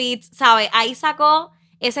outfits, ¿sabes? Ahí sacó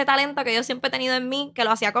ese talento que yo siempre he tenido en mí, que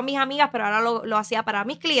lo hacía con mis amigas, pero ahora lo hacía para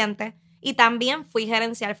mis clientes. Y también fui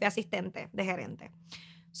gerencial, fui asistente de gerente.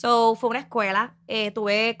 So, fue una escuela.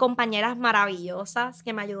 Tuve compañeras maravillosas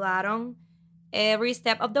que me ayudaron every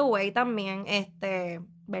step of the way también,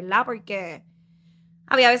 ¿verdad? Porque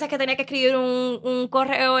había veces que tenía que escribir un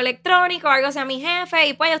correo electrónico o algo así a mi jefe.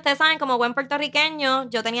 Y pues, ustedes saben, como buen puertorriqueño,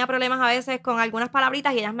 yo tenía problemas a veces con algunas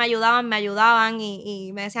palabritas y ellas me ayudaban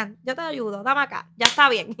y me decían, yo te ayudo, dame acá, ya está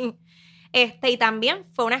bien. Y también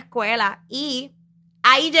fue una escuela. Y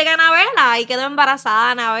ahí llega Anabela y quedó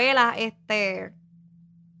embarazada Anabela,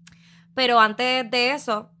 pero antes de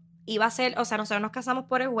eso iba a ser, o sea, nosotros nos casamos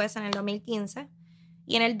por el juez en el 2015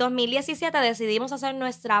 y en el 2017 decidimos hacer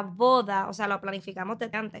nuestra boda, o sea, lo planificamos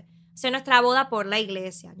desde antes, hacer nuestra boda por la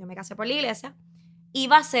iglesia. Yo me casé por la iglesia,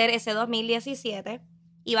 iba a ser ese 2017,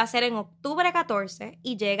 iba a ser en octubre 14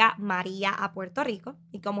 y llega María a Puerto Rico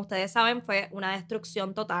y como ustedes saben fue una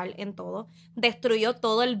destrucción total en todo. Destruyó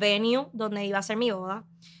todo el venue donde iba a ser mi boda.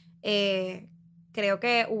 Creo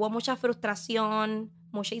que hubo mucha frustración,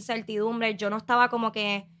 mucha incertidumbre. Yo no estaba como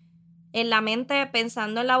que en la mente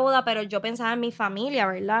pensando en la boda, pero yo pensaba en mi familia,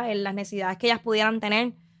 ¿verdad? En las necesidades que ellas pudieran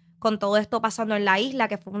tener con todo esto pasando en la isla,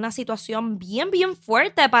 que fue una situación bien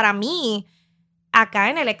fuerte para mí. Acá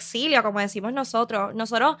en el exilio, como decimos nosotros,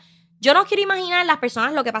 Yo no quiero imaginar las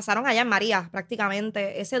personas lo que pasaron allá en María,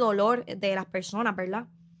 prácticamente, ese dolor de las personas, ¿verdad?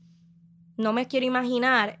 No me quiero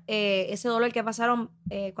imaginar ese dolor que pasaron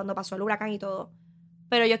cuando pasó el huracán y todo.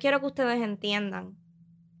 Pero yo quiero que ustedes entiendan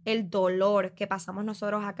el dolor que pasamos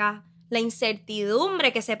nosotros acá, la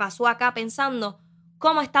incertidumbre que se pasó acá pensando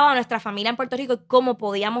cómo estaba nuestra familia en Puerto Rico y cómo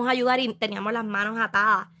podíamos ayudar y teníamos las manos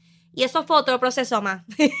atadas. Y eso fue otro proceso más.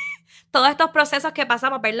 Todos estos procesos que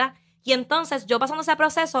pasamos, ¿verdad? Y entonces yo pasando ese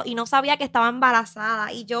proceso y no sabía que estaba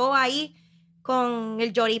embarazada. Y yo ahí con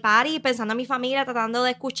el yoripari pensando en mi familia, tratando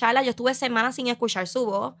de escucharla. Yo estuve semanas sin escuchar su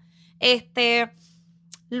voz.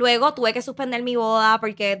 Luego tuve que suspender mi boda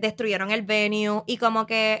porque destruyeron el venue. Y como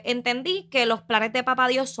que entendí que los planes de Papá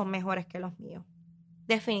Dios son mejores que los míos.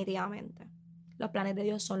 Definitivamente. Los planes de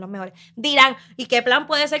Dios son los mejores. Dirán, ¿y qué plan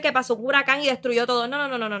puede ser que pasó un huracán y destruyó todo?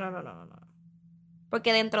 No.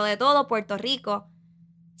 Porque dentro de todo, Puerto Rico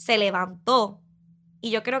se levantó. Y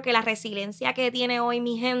yo creo que la resiliencia que tiene hoy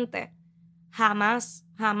mi gente jamás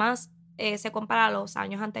se compara a los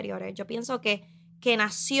años anteriores. Yo pienso que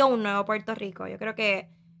nació un nuevo Puerto Rico. Yo creo que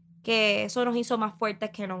eso nos hizo más fuertes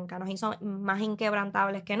que nunca, nos hizo más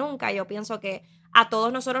inquebrantables que nunca. Yo pienso que a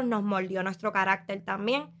todos nosotros nos moldeó nuestro carácter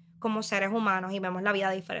también como seres humanos y vemos la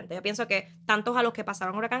vida diferente. Yo pienso que tantos a los que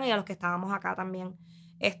pasaron huracán y a los que estábamos acá también.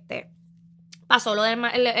 Pasó lo del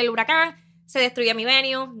el huracán, se destruyó mi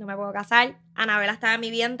venue, no me puedo casar, Anabela estaba en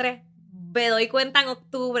mi vientre, me doy cuenta en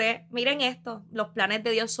octubre, miren esto, los planes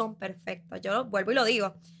de Dios son perfectos, yo vuelvo y lo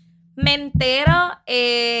digo, me entero,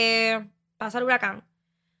 pasa el huracán,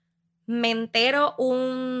 me entero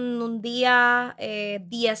un día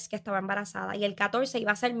 10 que estaba embarazada y el 14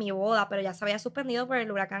 iba a ser mi boda, pero ya se había suspendido por el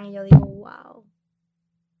huracán y yo digo, wow,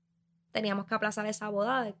 teníamos que aplazar esa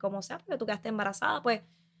boda de como sea, porque tú quedaste embarazada, pues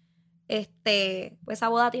esa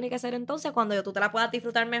boda tiene que ser entonces cuando tú te la puedas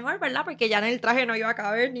disfrutar mejor, ¿verdad? Porque ya en el traje no iba a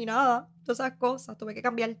caber ni nada, todas esas cosas, tuve que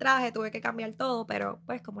cambiar el traje, tuve que cambiar todo, pero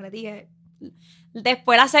pues como les dije,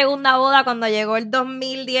 después la segunda boda cuando llegó el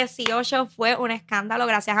 2018 fue un escándalo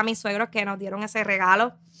gracias a mis suegros que nos dieron ese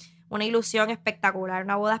regalo, una ilusión espectacular,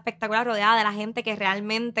 una boda espectacular rodeada de la gente que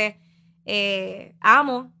realmente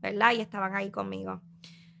amo, ¿verdad? Y estaban ahí conmigo.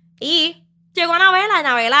 Y llegó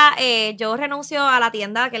Anabela, yo renuncio a la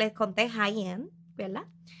tienda que les conté, Quien, ¿verdad?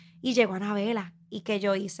 Y llegó Anabela. ¿Y qué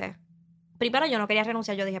yo hice? Primero yo no quería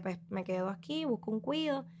renunciar, yo dije, pues me quedo aquí, busco un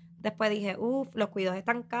cuido. Después dije, los cuidos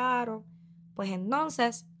están caros. Pues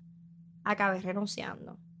entonces acabé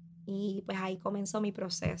renunciando. Y pues ahí comenzó mi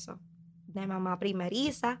proceso de mamá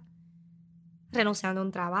primeriza, renunciando a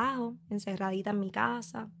un trabajo, encerradita en mi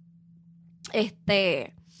casa.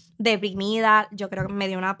 Deprimida, yo creo que me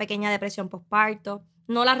dio una pequeña depresión postparto.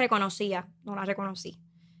 No la reconocí.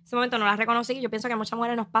 Ese momento no la reconocí. Yo pienso que a muchas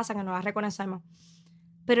mujeres nos pasa que no la reconocemos.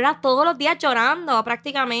 Pero era todos los días llorando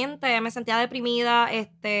prácticamente. Me sentía deprimida.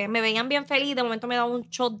 Me veían bien feliz. De momento me daba un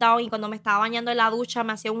shutdown y cuando me estaba bañando en la ducha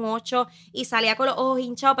me hacía un 8 y salía con los ojos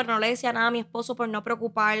hinchados, pero no le decía nada a mi esposo por no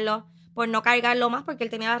preocuparlo, por no cargarlo más, porque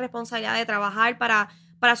él tenía la responsabilidad de trabajar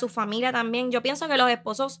para su familia también. Yo pienso que los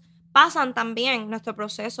esposos pasan también nuestro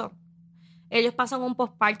proceso. Ellos pasan un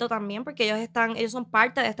posparto también porque ellos son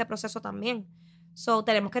parte de este proceso también. So,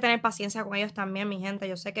 tenemos que tener paciencia con ellos también, mi gente.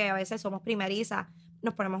 Yo sé que a veces somos primerizas,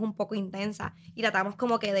 nos ponemos un poco intensas y tratamos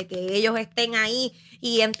como que de que ellos estén ahí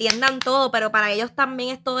y entiendan todo, pero para ellos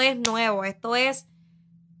también esto es nuevo,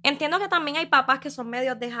 entiendo que también hay papás que son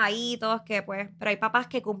medios dejaditos, pero hay papás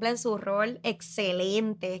que cumplen su rol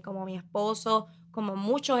excelente, como mi esposo, como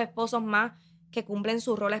muchos esposos más, que cumplen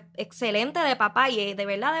su rol excelente de papá y de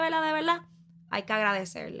verdad hay que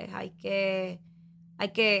agradecerles, hay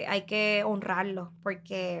que honrarlos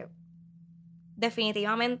porque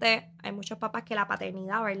definitivamente hay muchos papás que la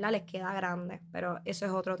paternidad, ¿verdad? Les queda grande, pero eso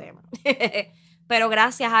es otro tema. Pero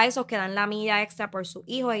gracias a esos que dan la milla extra por sus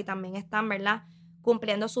hijos y también están, ¿verdad?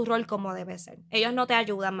 Cumpliendo su rol como debe ser. Ellos no te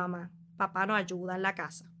ayudan, mamá. Papá no ayuda en la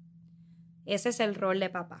casa. Ese es el rol de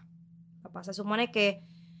papá. Papá se supone que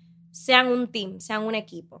sean un team, sean un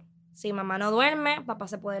equipo. Si mamá no duerme, papá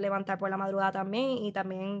se puede levantar por la madrugada también y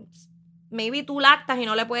también, maybe tú lactas y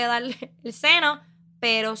no le puede dar el seno,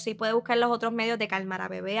 pero sí puede buscar los otros medios de calmar a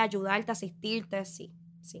bebé, ayudarte, asistirte, sí.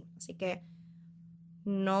 Así que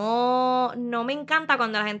no me encanta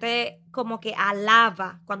cuando la gente como que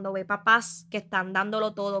alaba cuando ve papás que están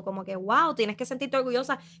dándolo todo, como que wow, tienes que sentirte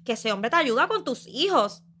orgullosa que ese hombre te ayuda con tus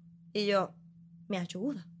hijos. Y yo, me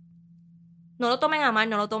ayuda. No lo tomen a mal,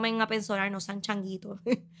 no lo tomen a pensonar, no sean changuitos.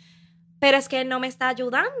 Pero es que él no me está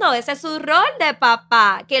ayudando. Ese es su rol de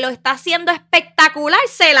papá. Que lo está haciendo espectacular,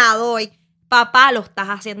 se la doy. Papá, lo estás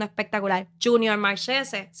haciendo espectacular. Junior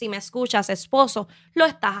Marchese, si me escuchas, esposo, lo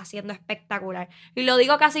estás haciendo espectacular. Y lo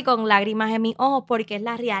digo casi con lágrimas en mis ojos porque es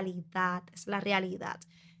la realidad, es la realidad.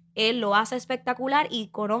 Él lo hace espectacular y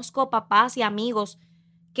conozco papás y amigos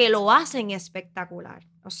que lo hacen espectacular.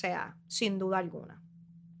 O sea, sin duda alguna.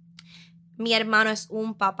 Mi hermano es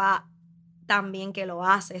un papá también que lo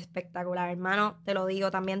hace espectacular. Hermano, te lo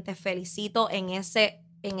digo, también te felicito en ese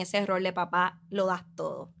rol de papá. Lo das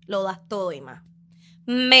todo y más.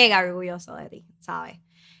 Mega orgulloso de ti, ¿sabes?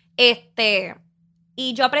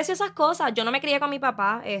 Y yo aprecio esas cosas. Yo no me crié con mi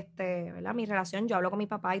papá, ¿verdad? Mi relación, yo hablo con mi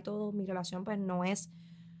papá y todo. Mi relación, pues, no es,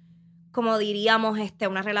 como diríamos,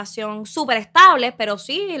 una relación súper estable, pero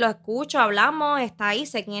sí, lo escucho, hablamos, está ahí,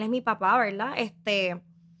 sé quién es mi papá, ¿verdad?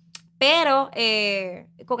 Pero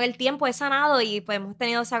con el tiempo he sanado y pues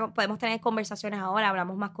podemos tener conversaciones ahora,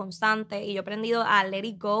 hablamos más constante y yo he aprendido a let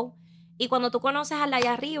it go. Y cuando tú conoces al de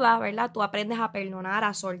allá arriba, ¿verdad? Tú aprendes a perdonar,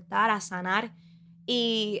 a soltar, a sanar.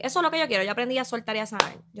 Y eso es lo que yo quiero. Yo aprendí a soltar y a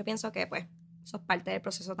sanar. Yo pienso que pues eso es parte del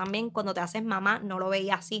proceso también. Cuando te haces mamá no lo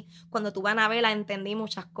veía así. Cuando tuve a Anabela entendí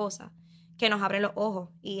muchas cosas que nos abren los ojos.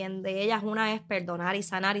 Y de ellas una es perdonar y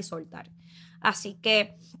sanar y soltar. Así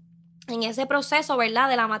que en ese proceso, ¿verdad?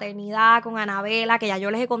 De la maternidad con Anabela, que ya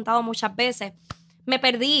yo les he contado muchas veces, me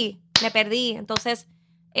perdí. Entonces,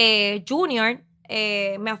 Junior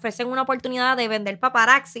me ofrecen una oportunidad de vender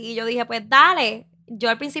paparazzi y yo dije, pues dale. Yo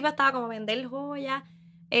al principio estaba como vender joyas,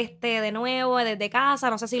 de nuevo, desde casa.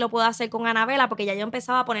 No sé si lo puedo hacer con Anabela porque ya yo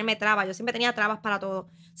empezaba a ponerme trabas. Yo siempre tenía trabas para todo.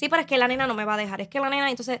 Sí, pero es que la nena no me va a dejar. Es que la nena,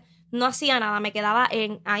 entonces, no hacía nada. Me quedaba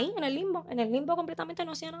ahí, en el limbo completamente.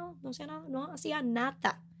 No hacía nada.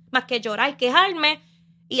 Más que llorar y quejarme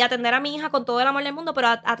y atender a mi hija con todo el amor del mundo, pero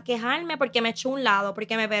a quejarme porque me eché a un lado,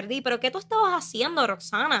 porque me perdí. ¿Pero qué tú estabas haciendo,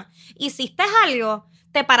 Roxana? ¿Hiciste algo?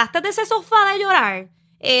 ¿Te paraste de ese sofá de llorar?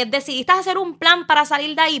 ¿Decidiste hacer un plan para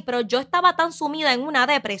salir de ahí? Pero yo estaba tan sumida en una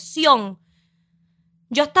depresión.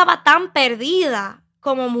 Yo estaba tan perdida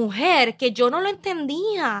como mujer que yo no lo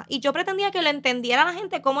entendía. Y yo pretendía que lo entendiera la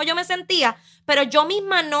gente cómo yo me sentía, pero yo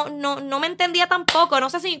misma no me entendía tampoco. No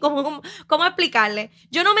sé si cómo explicarle.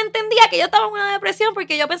 Yo no me entendía que yo estaba en una depresión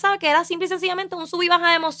porque yo pensaba que era simple y sencillamente un sub y baja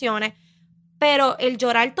de emociones. Pero el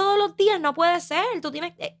llorar todos los días no puede ser.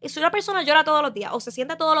 Si una persona llora todos los días, o se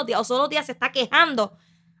siente todos los días, o todos los días se está quejando,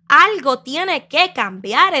 algo tiene que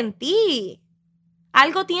cambiar en ti.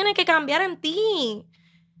 Algo tiene que cambiar en ti.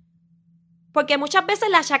 Porque muchas veces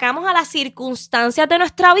le achacamos a las circunstancias de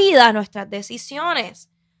nuestra vida, a nuestras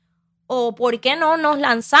decisiones. O por qué no nos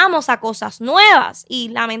lanzamos a cosas nuevas. Y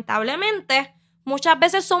lamentablemente, muchas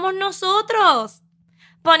veces somos nosotros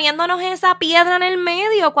poniéndonos esa piedra en el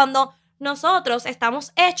medio cuando nosotros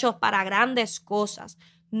estamos hechos para grandes cosas.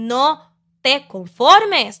 No te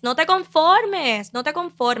conformes,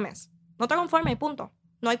 punto.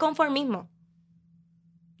 No hay conformismo.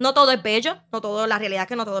 No todo es bello, la realidad es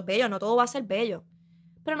que no todo es bello, no todo va a ser bello.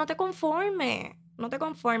 Pero no te conformes,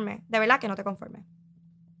 de verdad que no te conformes.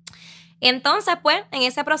 Entonces, pues, en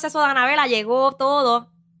ese proceso de Anabela llegó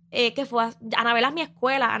todo, Anabela es mi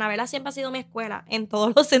escuela, Anabela siempre ha sido mi escuela, en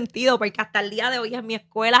todos los sentidos, porque hasta el día de hoy es mi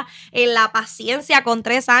escuela, en la paciencia con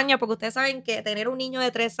 3 años, porque ustedes saben que tener un niño de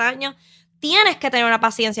 3 años, tienes que tener una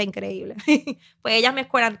paciencia increíble. Pues ella es mi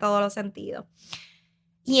escuela en todos los sentidos.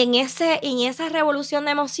 Y en esa revolución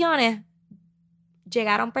de emociones,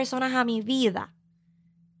 llegaron personas a mi vida.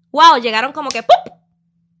 ¡Wow! Llegaron como que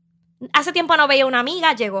 ¡pum! Hace tiempo no veía una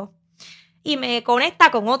amiga, llegó. Y me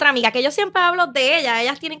conecta con otra amiga, que yo siempre hablo de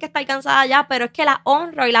ellas tienen que estar cansadas ya, pero es que las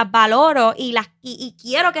honro y las valoro y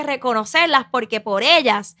quiero que reconocerlas porque por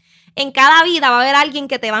ellas, en cada vida va a haber alguien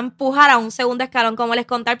que te va a empujar a un segundo escalón. Como les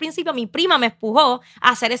conté al principio, mi prima me empujó a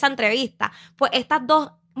hacer esa entrevista. Pues estas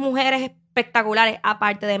dos mujeres espectaculares,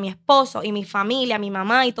 aparte de mi esposo y mi familia, mi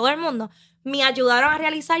mamá y todo el mundo, me ayudaron a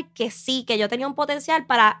realizar que sí, que yo tenía un potencial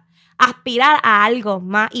para aspirar a algo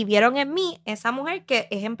más y vieron en mí esa mujer que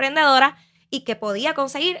es emprendedora y que podía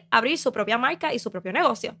conseguir abrir su propia marca y su propio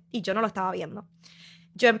negocio y yo no lo estaba viendo.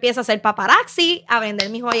 Yo empiezo a hacer paparazzi, a vender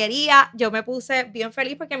mi joyería. Yo me puse bien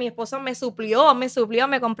feliz porque mi esposo me suplió,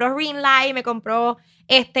 me compró ring light, me compró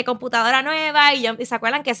computadora nueva y se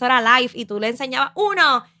acuerdan que eso era live y tú le enseñabas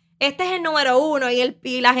uno. Este es el número 1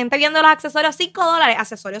 y la gente viendo los accesorios, $5,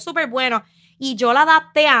 accesorios súper buenos. Y yo lo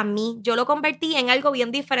adapté a mí, yo lo convertí en algo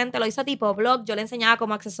bien diferente, lo hice tipo blog, yo le enseñaba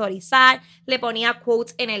cómo accesorizar, le ponía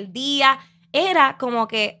quotes en el día. Era como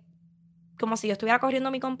si yo estuviera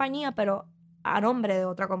corriendo mi compañía, pero a nombre de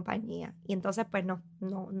otra compañía. Y entonces pues no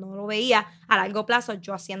lo veía a largo plazo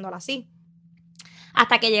yo haciéndolo así.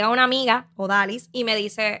 Hasta que llega una amiga, Odalis, y me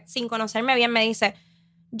dice, sin conocerme bien, me dice,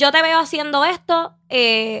 yo te veo haciendo esto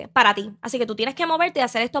para ti. Así que tú tienes que moverte y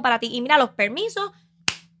hacer esto para ti. Y mira, los permisos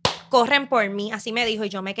corren por mí. Así me dijo. Y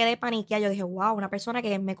yo me quedé paniqueada. Yo dije, wow, una persona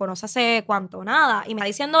que me conoce hace cuánto, nada. Y me está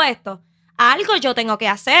diciendo esto. Algo yo tengo que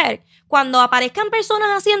hacer. Cuando aparezcan personas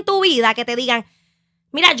así en tu vida que te digan,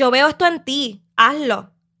 mira, yo veo esto en ti,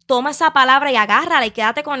 hazlo. Toma esa palabra y agárrala y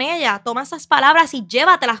quédate con ella. Toma esas palabras y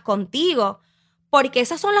llévatelas contigo. Porque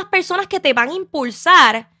esas son las personas que te van a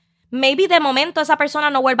impulsar. Maybe de momento esa persona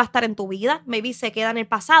no vuelva a estar en tu vida. Maybe se queda en el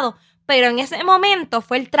pasado. Pero en ese momento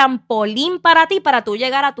fue el trampolín para ti, para tú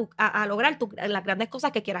llegar a lograr las grandes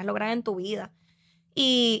cosas que quieras lograr en tu vida.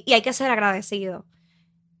 Y hay que ser agradecido.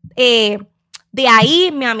 De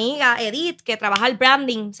ahí mi amiga Edith, que trabaja el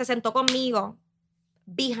branding, se sentó conmigo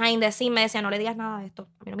behind the scene, me decía, no le digas nada de esto,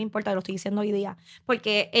 a mí no me importa, lo estoy diciendo hoy día,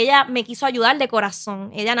 porque ella me quiso ayudar de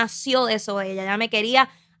corazón, ella nació de eso, ella me quería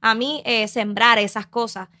a mí sembrar esas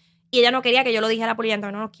cosas, y ella no quería que yo lo dijera por ella,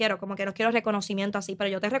 no los quiero, como que no quiero reconocimiento así, pero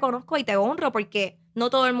yo te reconozco y te honro porque no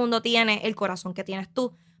todo el mundo tiene el corazón que tienes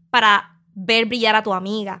tú para ver brillar a tu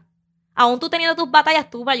amiga. Aún tú teniendo tus batallas,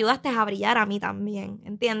 tú me ayudaste a brillar a mí también,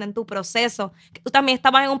 ¿entiendes? En tu proceso, que tú también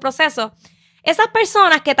estabas en un proceso. Esas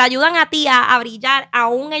personas que te ayudan a ti a brillar,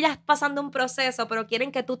 aún ellas pasando un proceso, pero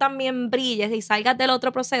quieren que tú también brilles y salgas del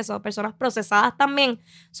otro proceso, personas procesadas también,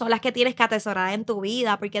 son las que tienes que atesorar en tu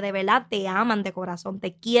vida, porque de verdad te aman de corazón,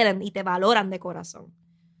 te quieren y te valoran de corazón.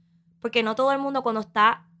 Porque no todo el mundo cuando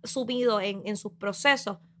está subido en sus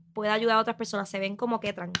procesos puede ayudar a otras personas, se ven como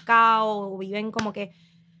que trancados o viven como que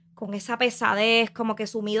con esa pesadez, como que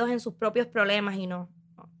sumidos en sus propios problemas y no.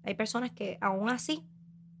 Hay personas que aún así,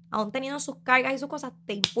 aún teniendo sus cargas y sus cosas,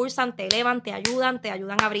 te impulsan, te elevan, te ayudan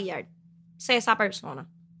a brillar. Sé esa persona.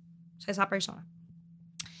 Sé esa persona.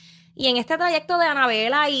 Y en este trayecto de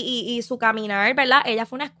Anabela y su caminar, ¿verdad? Ella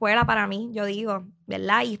fue una escuela para mí, yo digo,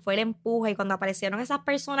 ¿verdad? Y fue el empuje. Y cuando aparecieron esas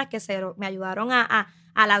personas que me ayudaron a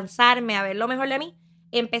lanzarme, a ver lo mejor de mí,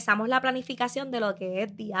 empezamos la planificación de lo que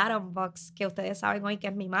es The Atom Box, que ustedes saben hoy que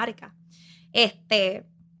es mi marca.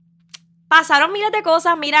 Pasaron miles de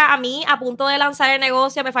cosas. Mira, a mí a punto de lanzar el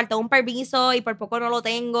negocio me faltó un permiso y por poco no lo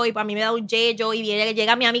tengo y para mí me da un yello y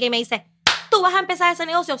llega mi amiga y me dice, tú vas a empezar ese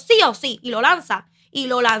negocio sí o sí, y lo lanza. Y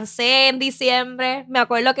lo lancé en diciembre. Me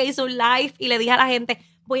acuerdo que hice un live y le dije a la gente,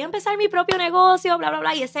 voy a empezar mi propio negocio, bla, bla,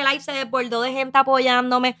 bla. Y ese live se desbordó de gente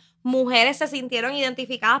apoyándome. Mujeres se sintieron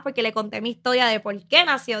identificadas porque le conté mi historia de por qué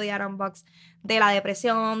nació The Atom Box. De la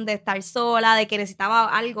depresión, de estar sola, de que necesitaba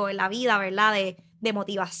algo en la vida, ¿verdad? De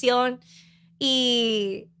motivación.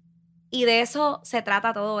 Y de eso se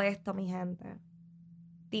trata todo esto, mi gente.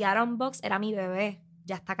 The Atom Box era mi bebé.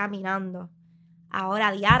 Ya está caminando.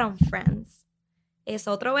 Ahora The Atom Friends es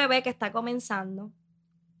otro bebé que está comenzando.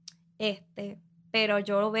 Pero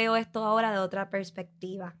yo veo esto ahora de otra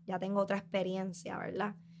perspectiva. Ya tengo otra experiencia,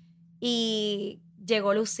 ¿verdad? Y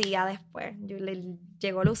llegó Lucía después.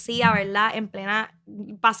 Llegó Lucía, ¿verdad? En plena...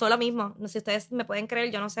 Pasó lo mismo. No sé si ustedes me pueden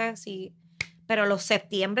creer, yo no sé si... Pero los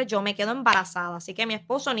septiembre yo me quedo embarazada. Así que mi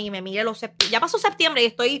esposo ni me mire los septiembre. Ya pasó septiembre y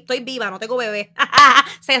estoy viva, no tengo bebé.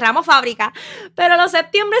 Cerramos fábrica. Pero los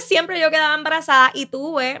septiembre siempre yo quedaba embarazada y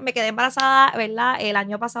me quedé embarazada, ¿verdad? El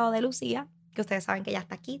año pasado de Lucía, que ustedes saben que ya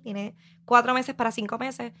está aquí, tiene 4 meses para 5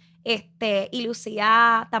 meses. Y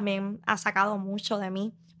Lucía también ha sacado mucho de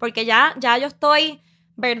mí. Porque ya yo estoy,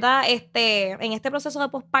 ¿verdad? En este proceso de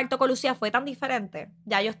posparto con Lucía fue tan diferente.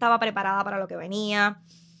 Ya yo estaba preparada para lo que venía.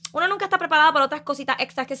 Uno nunca está preparado por otras cositas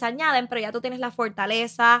extras que se añaden, pero ya tú tienes la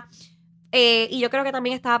fortaleza. Y yo creo que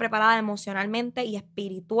también estaba preparada emocionalmente y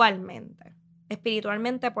espiritualmente.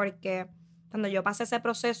 Espiritualmente porque cuando yo pasé ese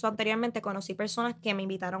proceso anteriormente conocí personas que me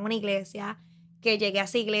invitaron a una iglesia, que llegué a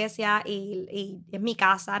esa iglesia y es mi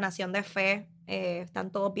casa, Nación de Fe.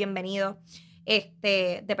 Están todos bienvenidos.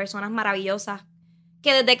 De personas maravillosas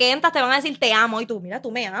que desde que entras te van a decir te amo y tú, mira,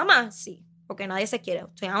 tú me amas, sí. Porque nadie se quiere,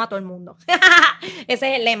 se ama a todo el mundo.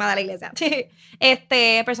 Ese es el lema de la iglesia.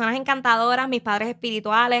 Personas encantadoras, mis padres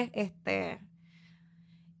espirituales,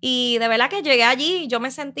 y de verdad que llegué allí, yo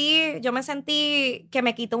me sentí que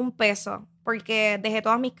me quitó un peso, porque dejé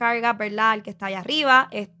todas mis cargas, ¿verdad? El que está allá arriba,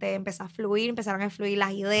 empezaron a fluir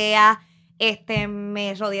las ideas,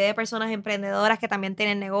 me rodeé de personas emprendedoras que también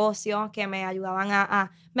tienen negocios, que me ayudaban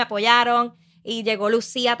me apoyaron. Y llegó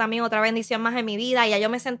Lucía también, otra bendición más en mi vida. Y ya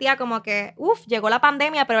yo me sentía como que, llegó la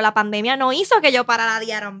pandemia, pero la pandemia no hizo que yo parara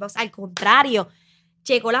The Atom Box. Al contrario,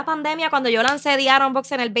 llegó la pandemia cuando yo lancé The Atom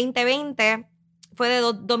Box en el 2020. Fue de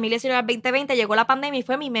 2019 al 2020, llegó la pandemia y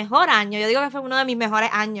fue mi mejor año. Yo digo que fue uno de mis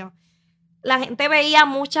mejores años. La gente veía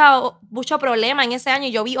mucho problema en ese año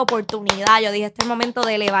y yo vi oportunidad. Yo dije, este es el momento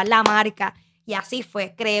de elevar la marca. Y así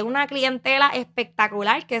fue. Creé una clientela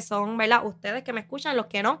espectacular que son, ¿verdad? Ustedes que me escuchan, los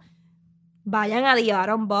que no, vayan a The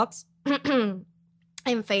Autumn Box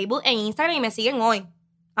en Facebook, en Instagram y me siguen hoy.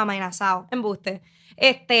 Amenazado, embuste.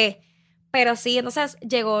 Pero sí, entonces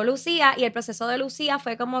llegó Lucía y el proceso de Lucía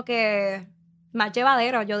fue como que más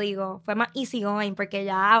llevadero, yo digo. Fue más easy going porque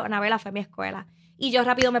ya Anabela fue a mi escuela. Y yo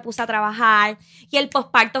rápido me puse a trabajar y el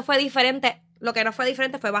posparto fue diferente. Lo que no fue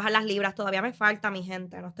diferente fue bajar las libras. Todavía me falta, mi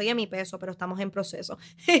gente. No estoy en mi peso, pero estamos en proceso.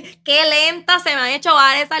 Qué lenta se me han hecho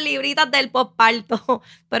bajar esas libritas del posparto.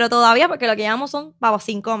 Pero todavía, porque lo que llevamos son, vamos,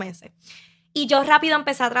 5 meses. Y yo rápido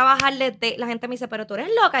empecé a trabajar desde... La gente me dice, pero tú eres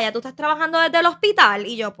loca, ya tú estás trabajando desde el hospital.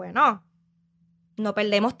 Y yo, pues no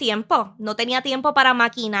perdemos tiempo. No tenía tiempo para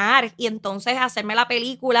maquinar y entonces hacerme la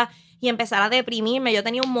película y empezar a deprimirme. Yo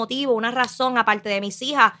tenía un motivo, una razón, aparte de mis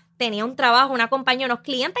hijas. Tenía un trabajo, una compañía, unos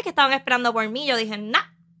clientes que estaban esperando por mí. Yo dije, no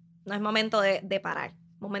es momento de parar,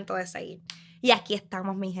 momento de seguir. Y aquí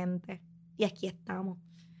estamos, mi gente. Y aquí estamos.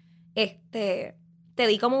 Te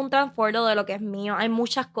di como un transbordo de lo que es mío. Hay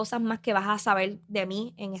muchas cosas más que vas a saber de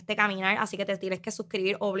mí en este caminar, así que te tienes que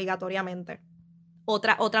suscribir obligatoriamente.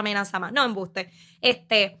 Otra amenaza más. No, embuste.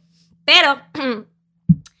 Pero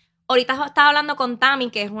ahorita estaba hablando con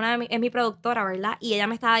Tami, que es mi productora, ¿verdad? Y ella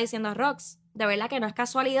me estaba diciendo, Rox, de verdad que no es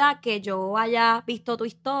casualidad que yo haya visto tu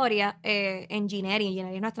historia en Gineri.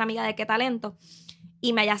 Gineri es nuestra amiga de Qué Talento.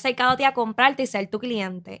 Y me haya acercado a ti a comprarte y ser tu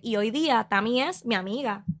cliente. Y hoy día Tami es mi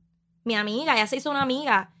amiga. Mi amiga, ella se hizo una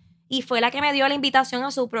amiga. Y fue la que me dio la invitación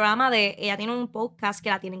a su programa ella tiene un podcast que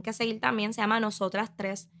la tienen que seguir también, se llama Nosotras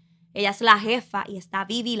Tres. Ella es la jefa y está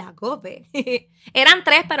Vivi la Gope. Eran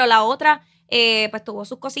 3, pero la otra pues tuvo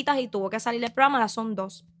sus cositas y tuvo que salir del programa, ahora son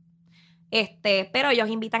 2. Pero ellos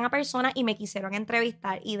invitan a personas y me quisieron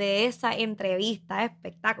entrevistar. Y de esa entrevista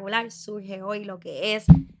espectacular surge hoy lo que es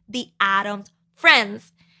The Autumn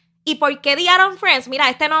Friends. ¿Y por qué The Autumn Friends? Mira,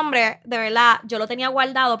 este nombre, de verdad, yo lo tenía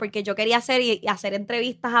guardado porque yo quería hacer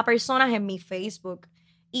entrevistas a personas en mi Facebook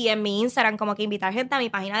y en mi Instagram, como que invitar gente a mi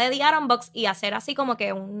página de The Autumn Box y hacer así como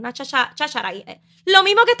que una chachara. Lo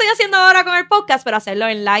mismo que estoy haciendo ahora con el podcast, pero hacerlo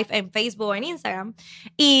en live, en Facebook o en Instagram.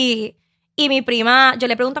 Y mi prima, yo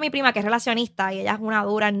le pregunto a mi prima que es relacionista y ella es una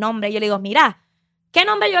dura en nombre. Y yo le digo, mira, ¿qué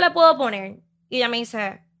nombre yo le puedo poner? Y ella me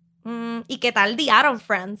dice, ¿y qué tal The Autumn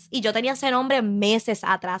Friends? Y yo tenía ese nombre meses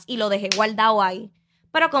atrás y lo dejé guardado ahí.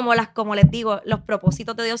 Pero como les digo, los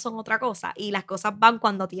propósitos de Dios son otra cosa y las cosas van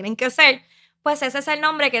cuando tienen que ser. Pues ese es el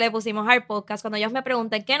nombre que le pusimos al podcast. Cuando ellos me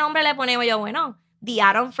preguntan qué nombre le ponemos, yo, bueno, The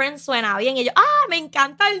Autumn Friends suena bien. Y yo, me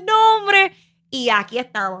encanta el nombre. Y aquí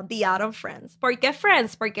estamos, The Autumn Friends. ¿Por qué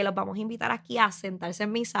Friends? Porque los vamos a invitar aquí a sentarse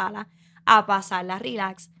en mi sala, a pasarla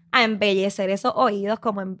relax, a embellecer esos oídos,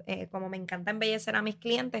 como me encanta embellecer a mis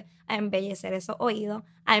clientes, a embellecer esos oídos,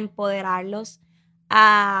 a empoderarlos,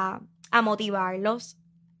 a motivarlos,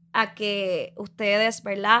 a que ustedes,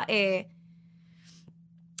 ¿verdad?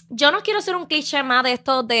 Yo no quiero ser un cliché más de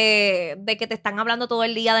esto de que te están hablando todo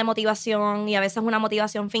el día de motivación y a veces una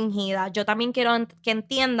motivación fingida. Yo también quiero que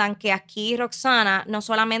entiendan que aquí Roxana, no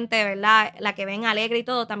solamente, ¿verdad?, la que ven alegre y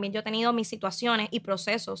todo, también yo he tenido mis situaciones y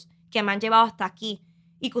procesos que me han llevado hasta aquí.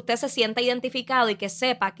 Y que usted se sienta identificado y que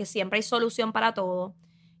sepa que siempre hay solución para todo,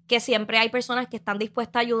 que siempre hay personas que están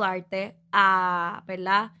dispuestas a ayudarte a,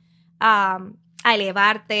 ¿verdad?, a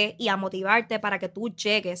elevarte y a motivarte para que tú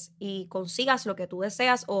llegues y consigas lo que tú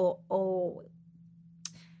deseas o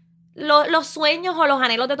los sueños o los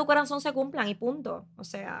anhelos de tu corazón se cumplan y punto. O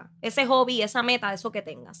sea, ese hobby, esa meta, eso que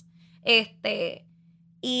tengas.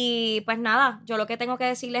 Y pues nada, yo lo que tengo que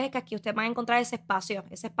decirles es que aquí usted va a encontrar ese espacio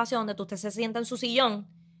donde usted se sienta en su sillón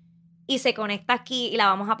y se conecta aquí y la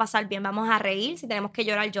vamos a pasar bien, vamos a reír, si tenemos que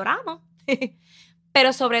llorar, lloramos.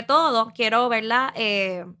 Pero sobre todo, quiero, ¿verdad?,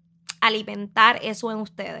 alimentar eso en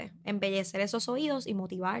ustedes, embellecer esos oídos y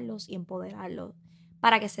motivarlos y empoderarlos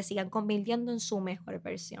para que se sigan convirtiendo en su mejor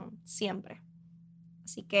versión, siempre.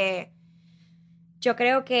 Así que yo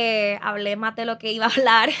creo que hablé más de lo que iba a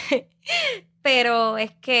hablar, pero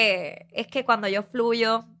es que cuando yo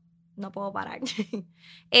fluyo, no puedo parar.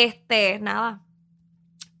 Nada.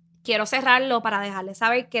 Quiero cerrarlo para dejarles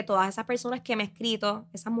saber que todas esas personas que me han escrito,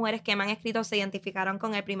 esas mujeres que me han escrito, se identificaron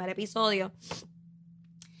con el primer episodio.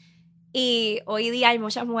 Y hoy día hay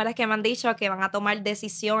muchas mujeres que me han dicho que van a tomar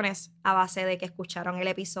decisiones a base de que escucharon el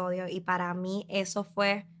episodio. Y para mí eso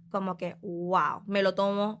fue como que, wow, me lo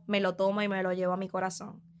tomo y me lo llevo a mi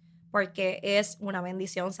corazón. Porque es una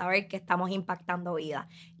bendición saber que estamos impactando vida.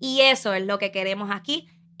 Y eso es lo que queremos aquí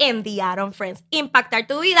en The Autumn Friends. Impactar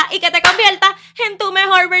tu vida y que te conviertas en tu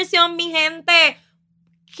mejor versión, mi gente.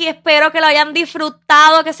 Que espero que lo hayan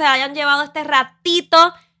disfrutado, que se hayan llevado este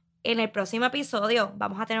ratito. En el próximo episodio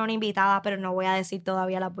vamos a tener una invitada, pero no voy a decir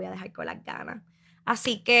todavía, la voy a dejar con las ganas.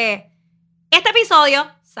 Así que este episodio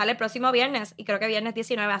sale el próximo viernes y creo que viernes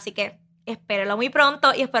 19, así que espérenlo muy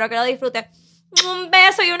pronto y espero que lo disfruten. Un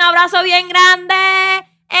beso y un abrazo bien grande.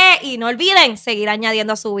 Y no olviden seguir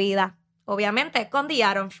añadiendo a su vida, obviamente con The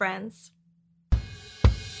Atom Friends.